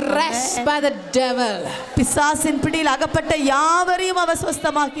 oppressed by the devil. பிசாசின் பிடியில் அகப்பட்ட யாவரையும் அவர்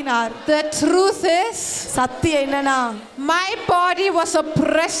சொஸ்தமாக்கினார். The truth is, சத்தியம் என்னன்னா, my body was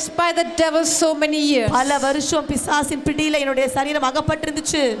oppressed by the devil so many years. பல வருஷம் பிசாசின் பிடியில என்னுடைய சரீரம்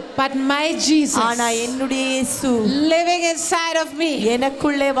அகப்பட்டிருந்துச்சு. But my Jesus, ஆனா என்னுடைய இயேசு living inside of me,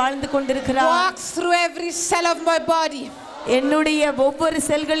 எனக்குள்ளே வாழ்ந்து கொண்டிருக்கிறார். walks through every cell of my body, என்னுடைய ஒவ்வொரு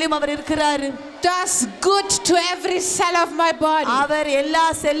செல்களிலும் அவர் இருக்கிறார். does good to every cell of my body, அவர் எல்லா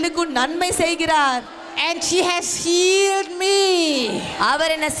செல்லுக்கும் நன்மை செய்கிறார். and he has healed me.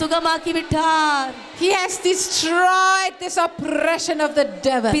 அவர் என்னை சுகமாக்கி விட்டார். He has destroyed this oppression of the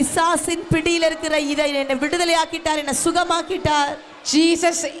devil. பிசாசின் பிடியில் இருக்கிற இதை என்னை விடுதலையாக்கிட்டார், என்னை சுகமாக்கிட்டார்.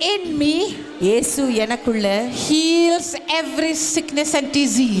 Jesus in me இயேசு எனக்குள்ள heals every sickness and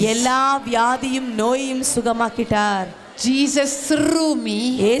disease. எல்லா வியாதியும் நோயும் சுகமாக்கிட்டார். Jesus through me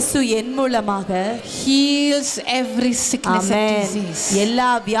இயேசு என் மூலமாக heals every sickness and disease.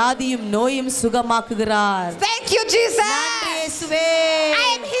 எல்லா வியாதியும் நோயும் சுகமாக்குகிறார். Thank you Jesus. நன்றி இயேசுவே. I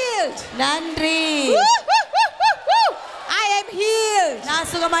am healed. நன்றி. I am healed. நான்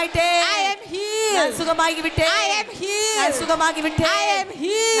சுகமாயிட்டேன். I am healed. நான் சுகமாகி விட்டேன். I am healed. நான் சுகமாகி விட்டேன். I am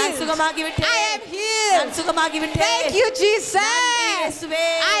healed. நான் சுகமாகி விட்டேன். I am healed. நான் சுகமாகி விட்டேன். Thank you Jesus. நன்றி இயேசுவே.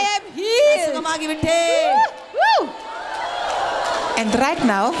 I am நான் healed. சுகமாகி விட்டேன். Woo. And right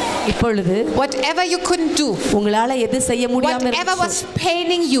now, இப்பொழுது whatever you couldn't do, உங்களால எது செய்ய முடியாம whatever was இருந்துச்சோ,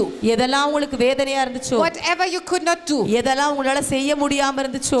 paining you, எதெல்லாம் உங்களுக்கு வேதனையா இருந்துச்சோ, whatever you could not do, எதெல்லாம் உங்களால செய்ய முடியாம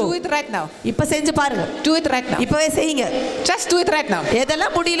இருந்துச்சோ, do it right now. இப்ப செஞ்சு பாருங்க. Do it right now. இப்பவே செய்யுங்க. Just do it right now.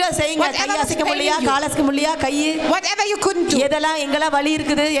 எதெல்லாம் முடியல செய்யுங்க. கை Whatever was அசைக்க முடியல, paining you. கால் அசைக்க முடியல, கை Whatever you couldn't do, எதெல்லாம் எங்கெல்லாம் வலி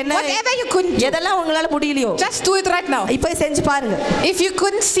இருக்குது, என்ன whatever you couldn't do, எதெல்லாம் உங்களால முடியலையோ, just do it right now. இப்பவே செஞ்சு பாருங்க. If you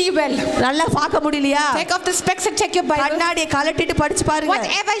couldn't see well, நல்லா பார்க்க முடியலையா, take off the specs and check your Bible. கண்ணாடியை கழட்டிட்டு படிச்சு பாருங்க.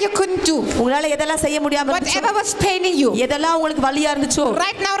 Whatever you couldn't do, உங்களால எதெல்லாம் செய்ய முடியாம இருந்துச்சோ, whatever was paining you, எதெல்லாம் உங்களுக்கு வலியா இருந்துச்சோ,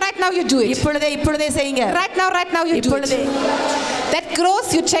 right now you do it. இப்பொழுதே செய்யுங்க. Right now you do இப்பொழுதே. it. That growth,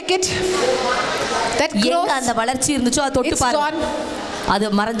 you check it. That எங்க growth, அந்த வளர்ச்சி இருந்துச்சோ அதை தொட்டு it's பாருங்க. gone. அது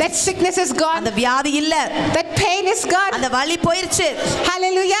மறந்து. That sickness is gone. அந்த வியாதி இல்ல. That pain is gone. அந்த வலி போயிருச்சு.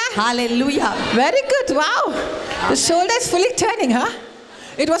 Hallelujah. Hallelujah. Very good. Wow. The shoulder is fully turning, huh?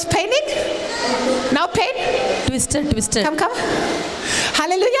 It was paining. Now pain. Twisted. Come.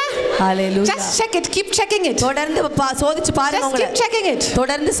 Hallelujah. Hallelujah. Just check it. Keep checking it. தொடர்ந்து சோதிச்சு பாருங்க. Just உங்களை keep checking it.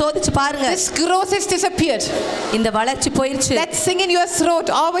 தொடர்ந்து சோதிச்சு பாருங்க. This growth has disappeared. இந்த வளர்ச்சி போயிருச்சு. That thing in your throat,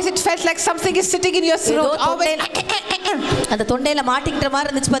 always it felt like something is sitting in your throat. Always. அந்த தொண்டையில மாட்டிக்கிற மாதிரி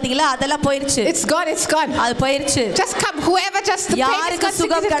இருந்துச்சு பாத்தீங்களா, அதெல்லாம் போயிருச்சு. It's gone. அது போயிருச்சு. Just come. Whoever just the pain is யாருக்கு gone.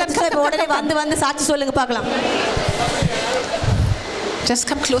 சுகம் கிடைச்சா உடனே வந்து சாட்சி சொல்லுங்க பார்க்கலாம். Just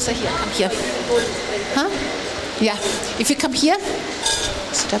come closer here. Come here. Huh? Yeah. If you come here,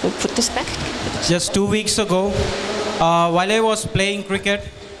 so I will put this back. Just 2 weeks ago, while I was playing cricket,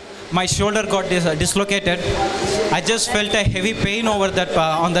 my shoulder got dislocated. I just felt a heavy pain over that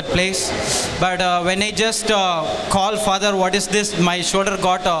on that place. But when I just called Father, what is this? My shoulder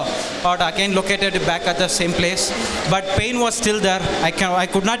got again located back at the same place. But pain was still there. I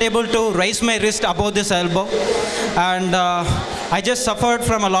could not able to raise my wrist above this elbow. And I just suffered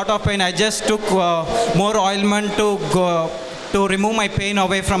from a lot of pain. I just took more ointment to remove my pain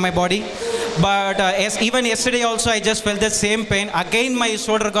away from my body. But even yesterday also I just felt the same pain. Again my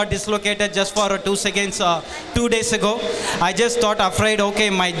shoulder got dislocated just for 2 seconds 2 days ago. I just thought afraid, okay,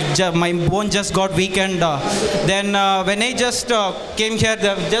 my bone just got weakened. Then when I just came here,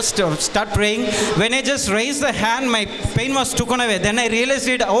 just start praying. When I just raised the hand, my pain was taken away. Then I realized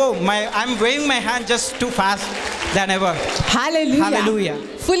it. Oh, I'm waving my hand just too fast than ever. Hallelujah. Hallelujah.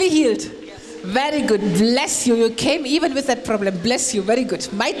 Fully healed. Very good. Bless you. You came even with that problem. Bless you. Very good.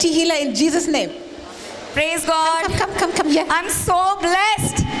 Mighty healer in Jesus' name. Praise God. Come here. I'm so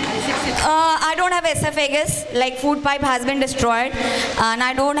blessed. I don't have esophagus, like food pipe has been destroyed, and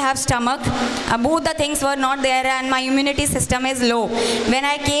I don't have stomach. Both the things were not there, and my immunity system is low. When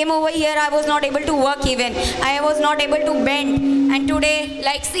I came over here, I was not able to work even. I was not able to bend, and today,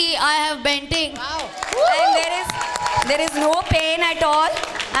 like, see, I have bending. Wow. And there is no pain at all,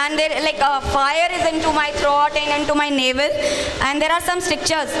 and there like a fire is into my throat and into my navel, and there are some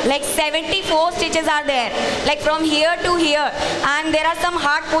stitches, like 74 stitches are there, like from here to here, and there are some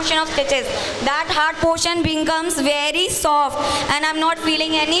hard portion of stitches. That hard portion becomes very soft, and I'm not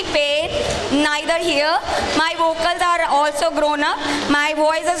feeling any pain, neither here. My vocals are also grown up. My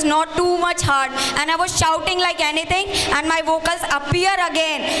voice is not too much hard, and I was shouting like anything, and my vocals appear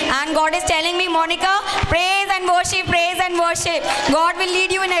again. And God is telling me, Monica, praise and worship, praise and worship. God will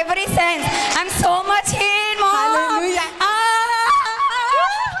lead you in every sense. I'm so much healed, Mom.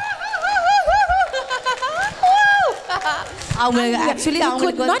 Hallelujah. Actually, you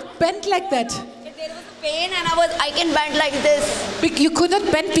could not bend like that. There was pain, and I can bend like this. You could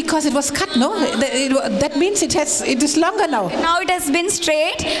not bend because it was cut, no? That means it is longer now. Now it has been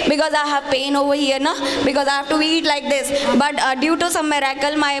straight because I have pain over here, no? Because I have to eat like this. But due to some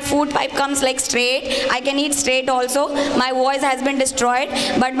miracle, my food pipe comes like straight. I can eat straight also. My voice has been destroyed,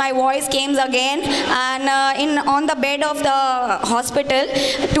 but my voice came again. And on the bed of the hospital,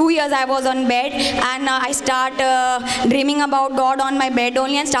 2 years I was on bed, and I start dreaming about God on my bed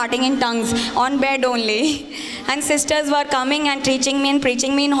only and starting in tongues on bed only. And sisters were coming and teaching me and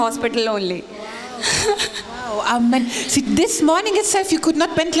preaching me in hospital only. Wow, amen. See, this morning itself you could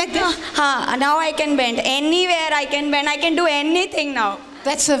not bend like that. Now I can bend. Anywhere I can bend. I can do anything now.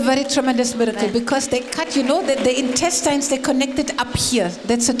 That's a very tremendous miracle, because they cut, that the intestines, they connected up here.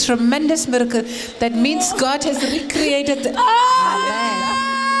 That's a tremendous miracle. That means God has recreated. Amen.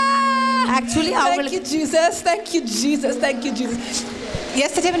 Actually, thank you, Jesus. Thank you, Jesus. Thank you, Jesus.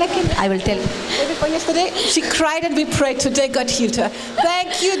 Yesterday when I came, I will tell you. Before yesterday, she cried and we prayed. Today God healed her.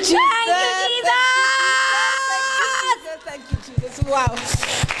 Thank you, Jesus. Thank you, Jesus. Thank you, Jesus. Wow.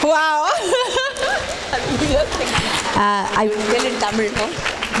 Wow. I will tell in Tamil, no?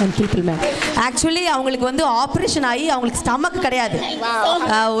 People, man. Actually, அவங்களுக்கு வந்து operation ஆகி அவங்களுக்கு stomach கிடையாது.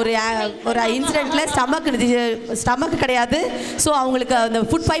 ஒரு இன்சிடென்ட்ல stomach கிடையாது. So அவங்களுக்கு அந்த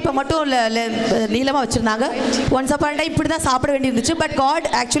food பைப்பை மட்டும் நீளமாக வச்சுருந்தாங்க. ஒன்ஸ் அப்பான் டைம் இப்படி தான் சாப்பிட வேண்டியிருந்துச்சு. But God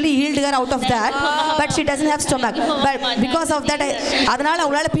actually healed her out of that. But she doesn't have stomach. But because of that அதனால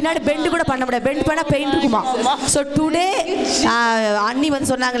அவங்களால பின்னாடி பெண்டு கூட பண்ண முடியாது. பெண்ட் பண்ணால் பெயின் இருக்குமா. ஸோ டுடே அண்ணி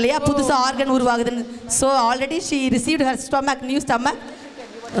வந்து சொன்னாங்க இல்லையா, புதுசாக organ உருவாகுதுன்னு. So already she received her stomach, new stomach.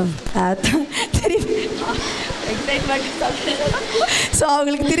 So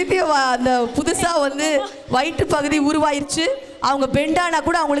அவங்களுக்கு திருப்பி அந்த புதுசாக வந்து வயிற்று பகுதி உருவாயிருச்சு. அவங்க பெண்டானா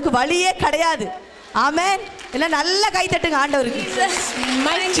கூட அவங்களுக்கு வலியே கிடையாது. ஆமென். எல்லாம் நல்ல கை தட்டுங்க ஆண்டவருக்கு.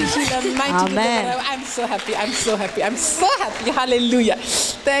 Amen. I'm so happy. I'm so happy. I'm so happy. Hallelujah.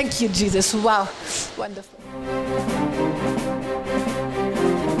 Thank you, Jesus. Wow. Wonderful.